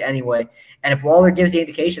Penn State anyway. And if Waller gives the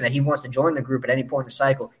indication that he wants to join the group at any point in the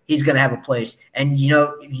cycle, he's going to have a place. And,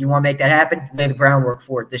 if you want to make that happen, lay the groundwork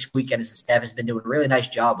for it this weekend, as the staff has been doing a really nice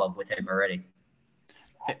job of with him already.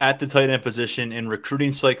 At the tight end position in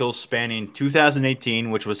recruiting cycles spanning 2018,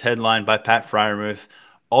 which was headlined by Pat Freiermuth,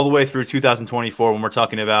 all the way through 2024, when we're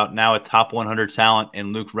talking about now a top 100 talent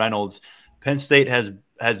in Luke Reynolds, Penn State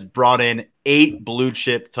has brought in 8 blue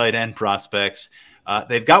chip tight end prospects.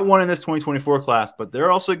 They've got one in this 2024 class, but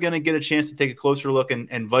they're also going to get a chance to take a closer look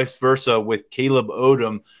and vice versa with Caleb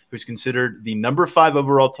Odom, who's considered the number 5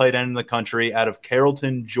 overall tight end in the country out of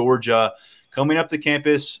Carrollton, Georgia. Coming up to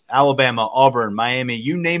campus, Alabama, Auburn, Miami,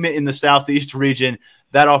 you name it in the Southeast region,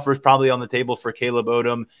 that offer is probably on the table for Caleb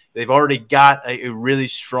Odom. They've already got a really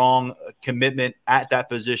strong commitment at that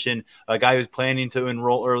position, a guy who's planning to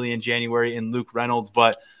enroll early in January in Luke Reynolds.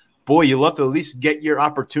 But, boy, you love to at least get your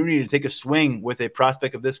opportunity to take a swing with a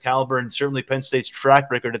prospect of this caliber, and certainly Penn State's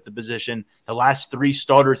track record at the position, the last 3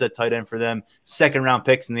 starters at tight end for them, second-round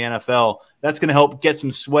picks in the NFL. That's going to help get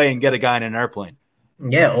some sway and get a guy in an airplane.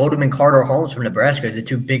 Yeah, Odom and Carter Holmes from Nebraska, the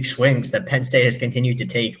 2 big swings that Penn State has continued to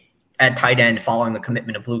take at tight end following the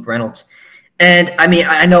commitment of Luke Reynolds. And,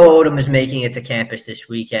 I know Odom is making it to campus this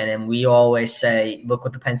weekend, and we always say, look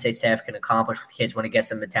what the Penn State staff can accomplish with kids when it gets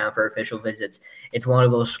them to town for official visits. It's one of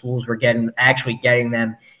those schools where getting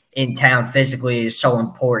them in town physically is so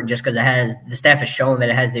important, just because the staff has shown that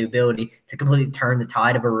it has the ability to completely turn the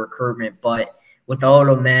tide of a recruitment. But with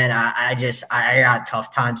Odom, man, I got a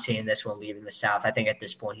tough time seeing this one leaving the South. I think at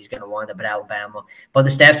this point he's going to wind up at Alabama. But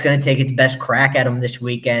the staff's going to take its best crack at him this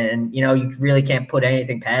weekend. And, you really can't put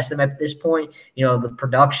anything past them at this point. The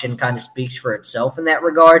production kind of speaks for itself in that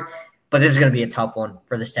regard. But this is going to be a tough one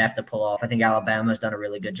for the staff to pull off. I think Alabama's done a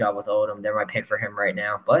really good job with Odom. They're my pick for him right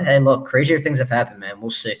now. But, hey, look, crazier things have happened, man.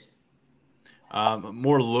 We'll see.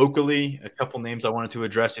 More locally, a couple names I wanted to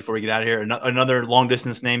address before we get out of here. Another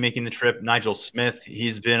long-distance name making the trip, Nigel Smith.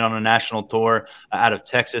 He's been on a national tour out of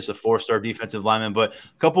Texas, a 4-star defensive lineman. But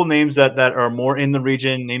a couple names that are more in the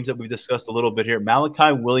region, names that we've discussed a little bit here.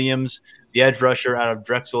 Malachi Williams, the edge rusher out of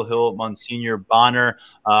Drexel Hill, Monsignor Bonner.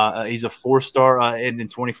 He's a 4-star in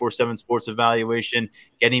 24/7 Sports Evaluation,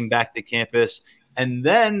 getting back to campus. And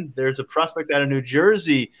then there's a prospect out of New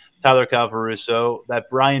Jersey, Tyler Calvaruso, that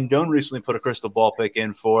Brian Doan recently put a crystal ball pick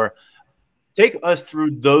in for. Take us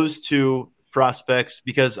through those two prospects,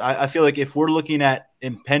 because I feel like if we're looking at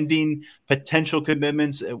impending potential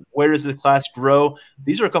commitments, where does the class grow?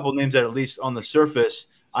 These are a couple of names that, at least on the surface,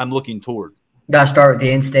 I'm looking toward. Got to start with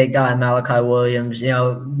the in-state guy, Malachi Williams.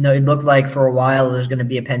 It looked like for a while there's going to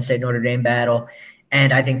be a Penn State-Notre Dame battle.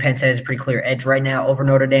 And I think Penn State has a pretty clear edge right now over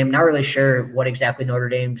Notre Dame. Not really sure what exactly Notre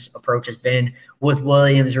Dame's approach has been with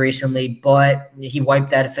Williams recently, but he wiped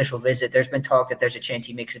that official visit. There's been talk that there's a chance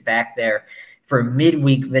he makes it back there for a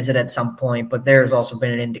midweek visit at some point, but there's also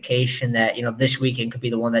been an indication that, this weekend could be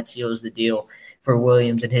the one that seals the deal for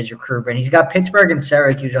Williams and his recruitment. He's got Pittsburgh and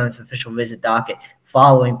Syracuse on his official visit docket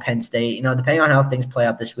following Penn State. Depending on how things play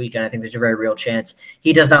out this weekend, I think there's a very real chance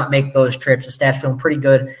he does not make those trips. The staff's feeling pretty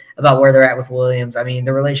good about where they're at with Williams. I mean,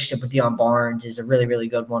 the relationship with Deion Barnes is a really, really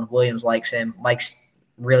good one. Williams likes him, likes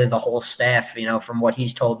really the whole staff, from what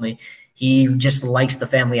he's told me. He just likes the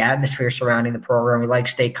family atmosphere surrounding the program. He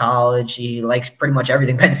likes State College. He likes pretty much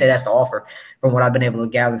everything Penn State has to offer from what I've been able to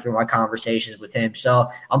gather through my conversations with him. So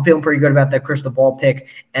I'm feeling pretty good about that crystal ball pick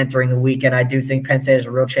entering the weekend. I do think Penn State has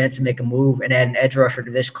a real chance to make a move and add an edge rusher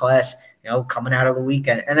to this class, coming out of the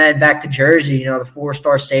weekend. And then back to Jersey, the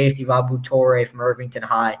 4-star safety, Vabu Torre from Irvington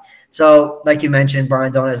High. So, like you mentioned,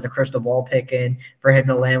 Brian Doan has the crystal ball pick in for him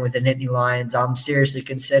to land with the Nittany Lions. I'm seriously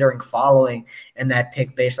considering following in that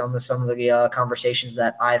pick based on some of the conversations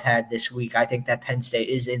that I've had this week. I think that Penn State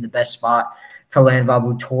is in the best spot to land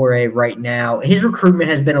Vabu Torre right now. His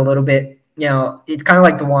recruitment has been a little bit, it's kind of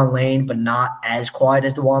like DeJuan Lane, but not as quiet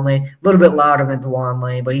as DeJuan Lane. A little bit louder than DeJuan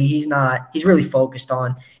Lane, but he's really focused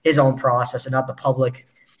on his own process and not the public,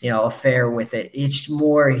 affair with it. It's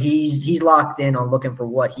more he's locked in on looking for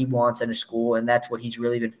what he wants in a school, and that's what he's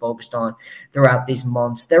really been focused on throughout these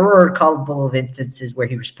months. There were a couple of instances where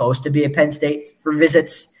he was supposed to be at Penn State for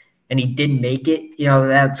visits, and he didn't make it.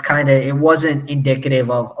 That's it wasn't indicative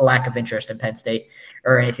of a lack of interest in Penn State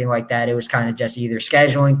or anything like that. It was kind of just either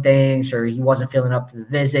scheduling things or he wasn't feeling up to the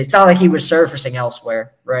visit. It's not like he was surfacing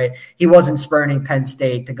elsewhere, right? He wasn't spurning Penn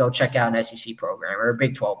State to go check out an SEC program or a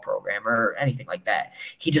Big 12 program or anything like that.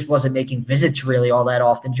 He just wasn't making visits really all that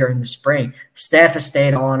often during the spring. Staff has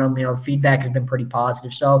stayed on him. Feedback has been pretty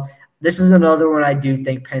positive. So this is another one I do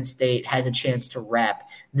think Penn State has a chance to wrap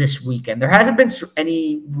this weekend. There hasn't been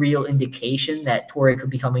any real indication that Torrey could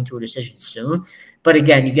be coming to a decision soon. But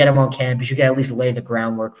again, you get him on campus, you can at least lay the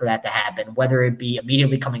groundwork for that to happen, whether it be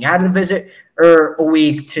immediately coming out of the visit or a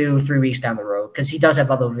week, 2-3 weeks down the road, because he does have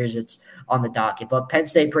other visits on the docket. But Penn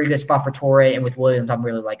State, pretty good spot for Torrey, and with Williams, I'm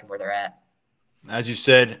really liking where they're at. As you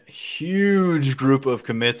said, huge group of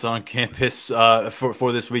commits on campus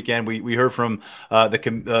for this weekend. We heard from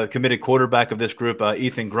the committed quarterback of this group,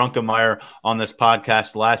 Ethan Grunkemeyer, on this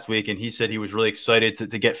podcast last week, and he said he was really excited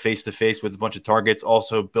to get face-to-face with a bunch of targets,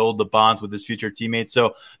 also build the bonds with his future teammates.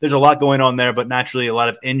 So there's a lot going on there, but naturally a lot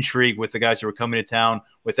of intrigue with the guys who are coming to town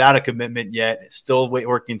without a commitment yet, still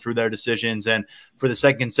working through their decisions. And for the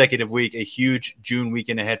second consecutive week, a huge June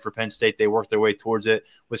weekend ahead for Penn State. They worked their way towards it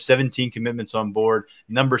with 17 commitments on board,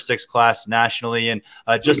 number 6 class nationally. And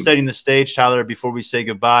just setting the stage, Tyler, before we say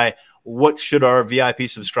goodbye, what should our VIP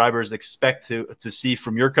subscribers expect to see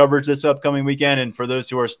from your coverage this upcoming weekend? And for those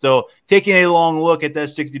who are still taking a long look at that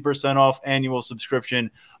 60% off annual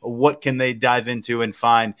subscription, what can they dive into and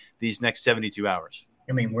find these next 72 hours?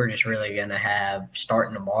 I mean, we're just really going to have,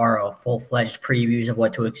 starting tomorrow, full-fledged previews of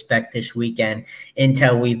what to expect this weekend.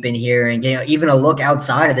 Intel we've been hearing, even a look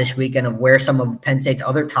outside of this weekend of where some of Penn State's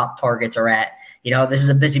other top targets are at. This is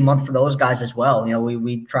a busy month for those guys as well.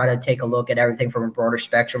 We try to take a look at everything from a broader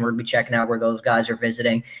spectrum. We're going to be checking out where those guys are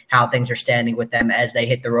visiting, how things are standing with them as they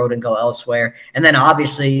hit the road and go elsewhere. And then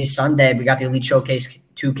obviously Sunday, we got the Elite Showcase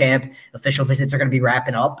to camp. Official visits are going to be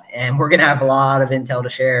wrapping up, and we're going to have a lot of intel to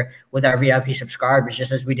share with our VIP subscribers,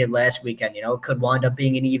 just as we did last weekend. You know, it could wind up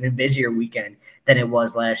being an even busier weekend than it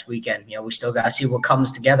was last weekend. You know, we still got to see what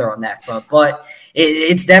comes together on that front, but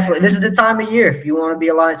it's definitely, this is the time of year. If you want to be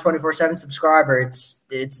a Lions 24/7 subscriber,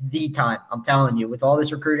 it's the time. I'm telling you, with all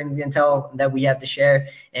this recruiting intel that we have to share,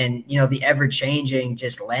 and you know, the ever-changing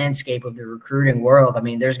just landscape of the recruiting world. I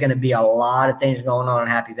mean, there's going to be a lot of things going on in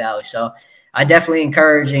Happy Valley. So I definitely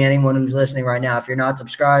encouraging anyone who's listening right now, if you're not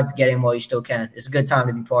subscribed, get in while you still can. It's a good time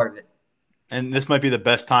to be part of it. And this might be the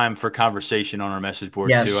best time for conversation on our message board,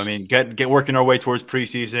 Yes. too. I mean, get working our way towards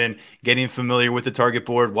preseason, getting familiar with the target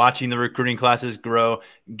board, watching the recruiting classes grow,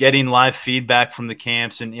 getting live feedback from the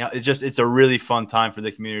camps. And you know, it's a really fun time for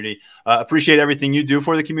the community. Appreciate everything you do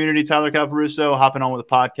for the community, Tyler Calvaruso, hopping on with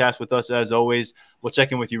the podcast with us as always. We'll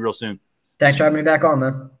check in with you real soon. Thanks for having me back on,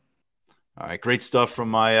 man. All right, great stuff from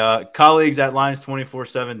my colleagues at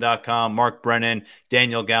Lions247.com, Mark Brennan,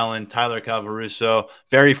 Daniel Gallen, Tyler Calvaruso.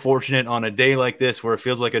 Very fortunate on a day like this where it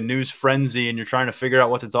feels like a news frenzy and you're trying to figure out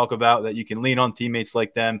what to talk about, that you can lean on teammates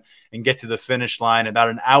like them and get to the finish line. About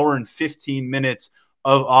an hour and 15 minutes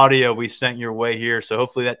of audio we sent your way here. So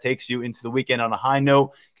hopefully that takes you into the weekend on a high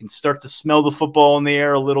note. Can start to smell the football in the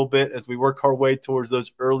air a little bit as we work our way towards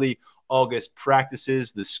those early August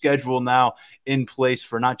practices. The schedule now in place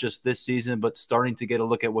for not just this season, but starting to get a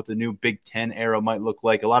look at what the new Big Ten era might look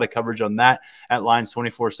like. A lot of coverage on that at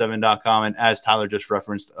Lions247.com. And as Tyler just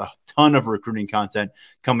referenced, a ton of recruiting content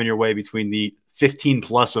coming your way between the 15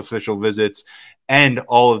 plus official visits and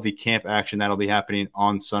all of the camp action that'll be happening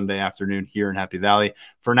on Sunday afternoon here in Happy Valley.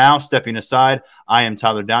 For now, stepping aside, I am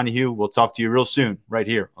Tyler Donahue. We'll talk to you real soon right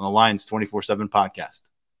here on the Lions 24/7 podcast.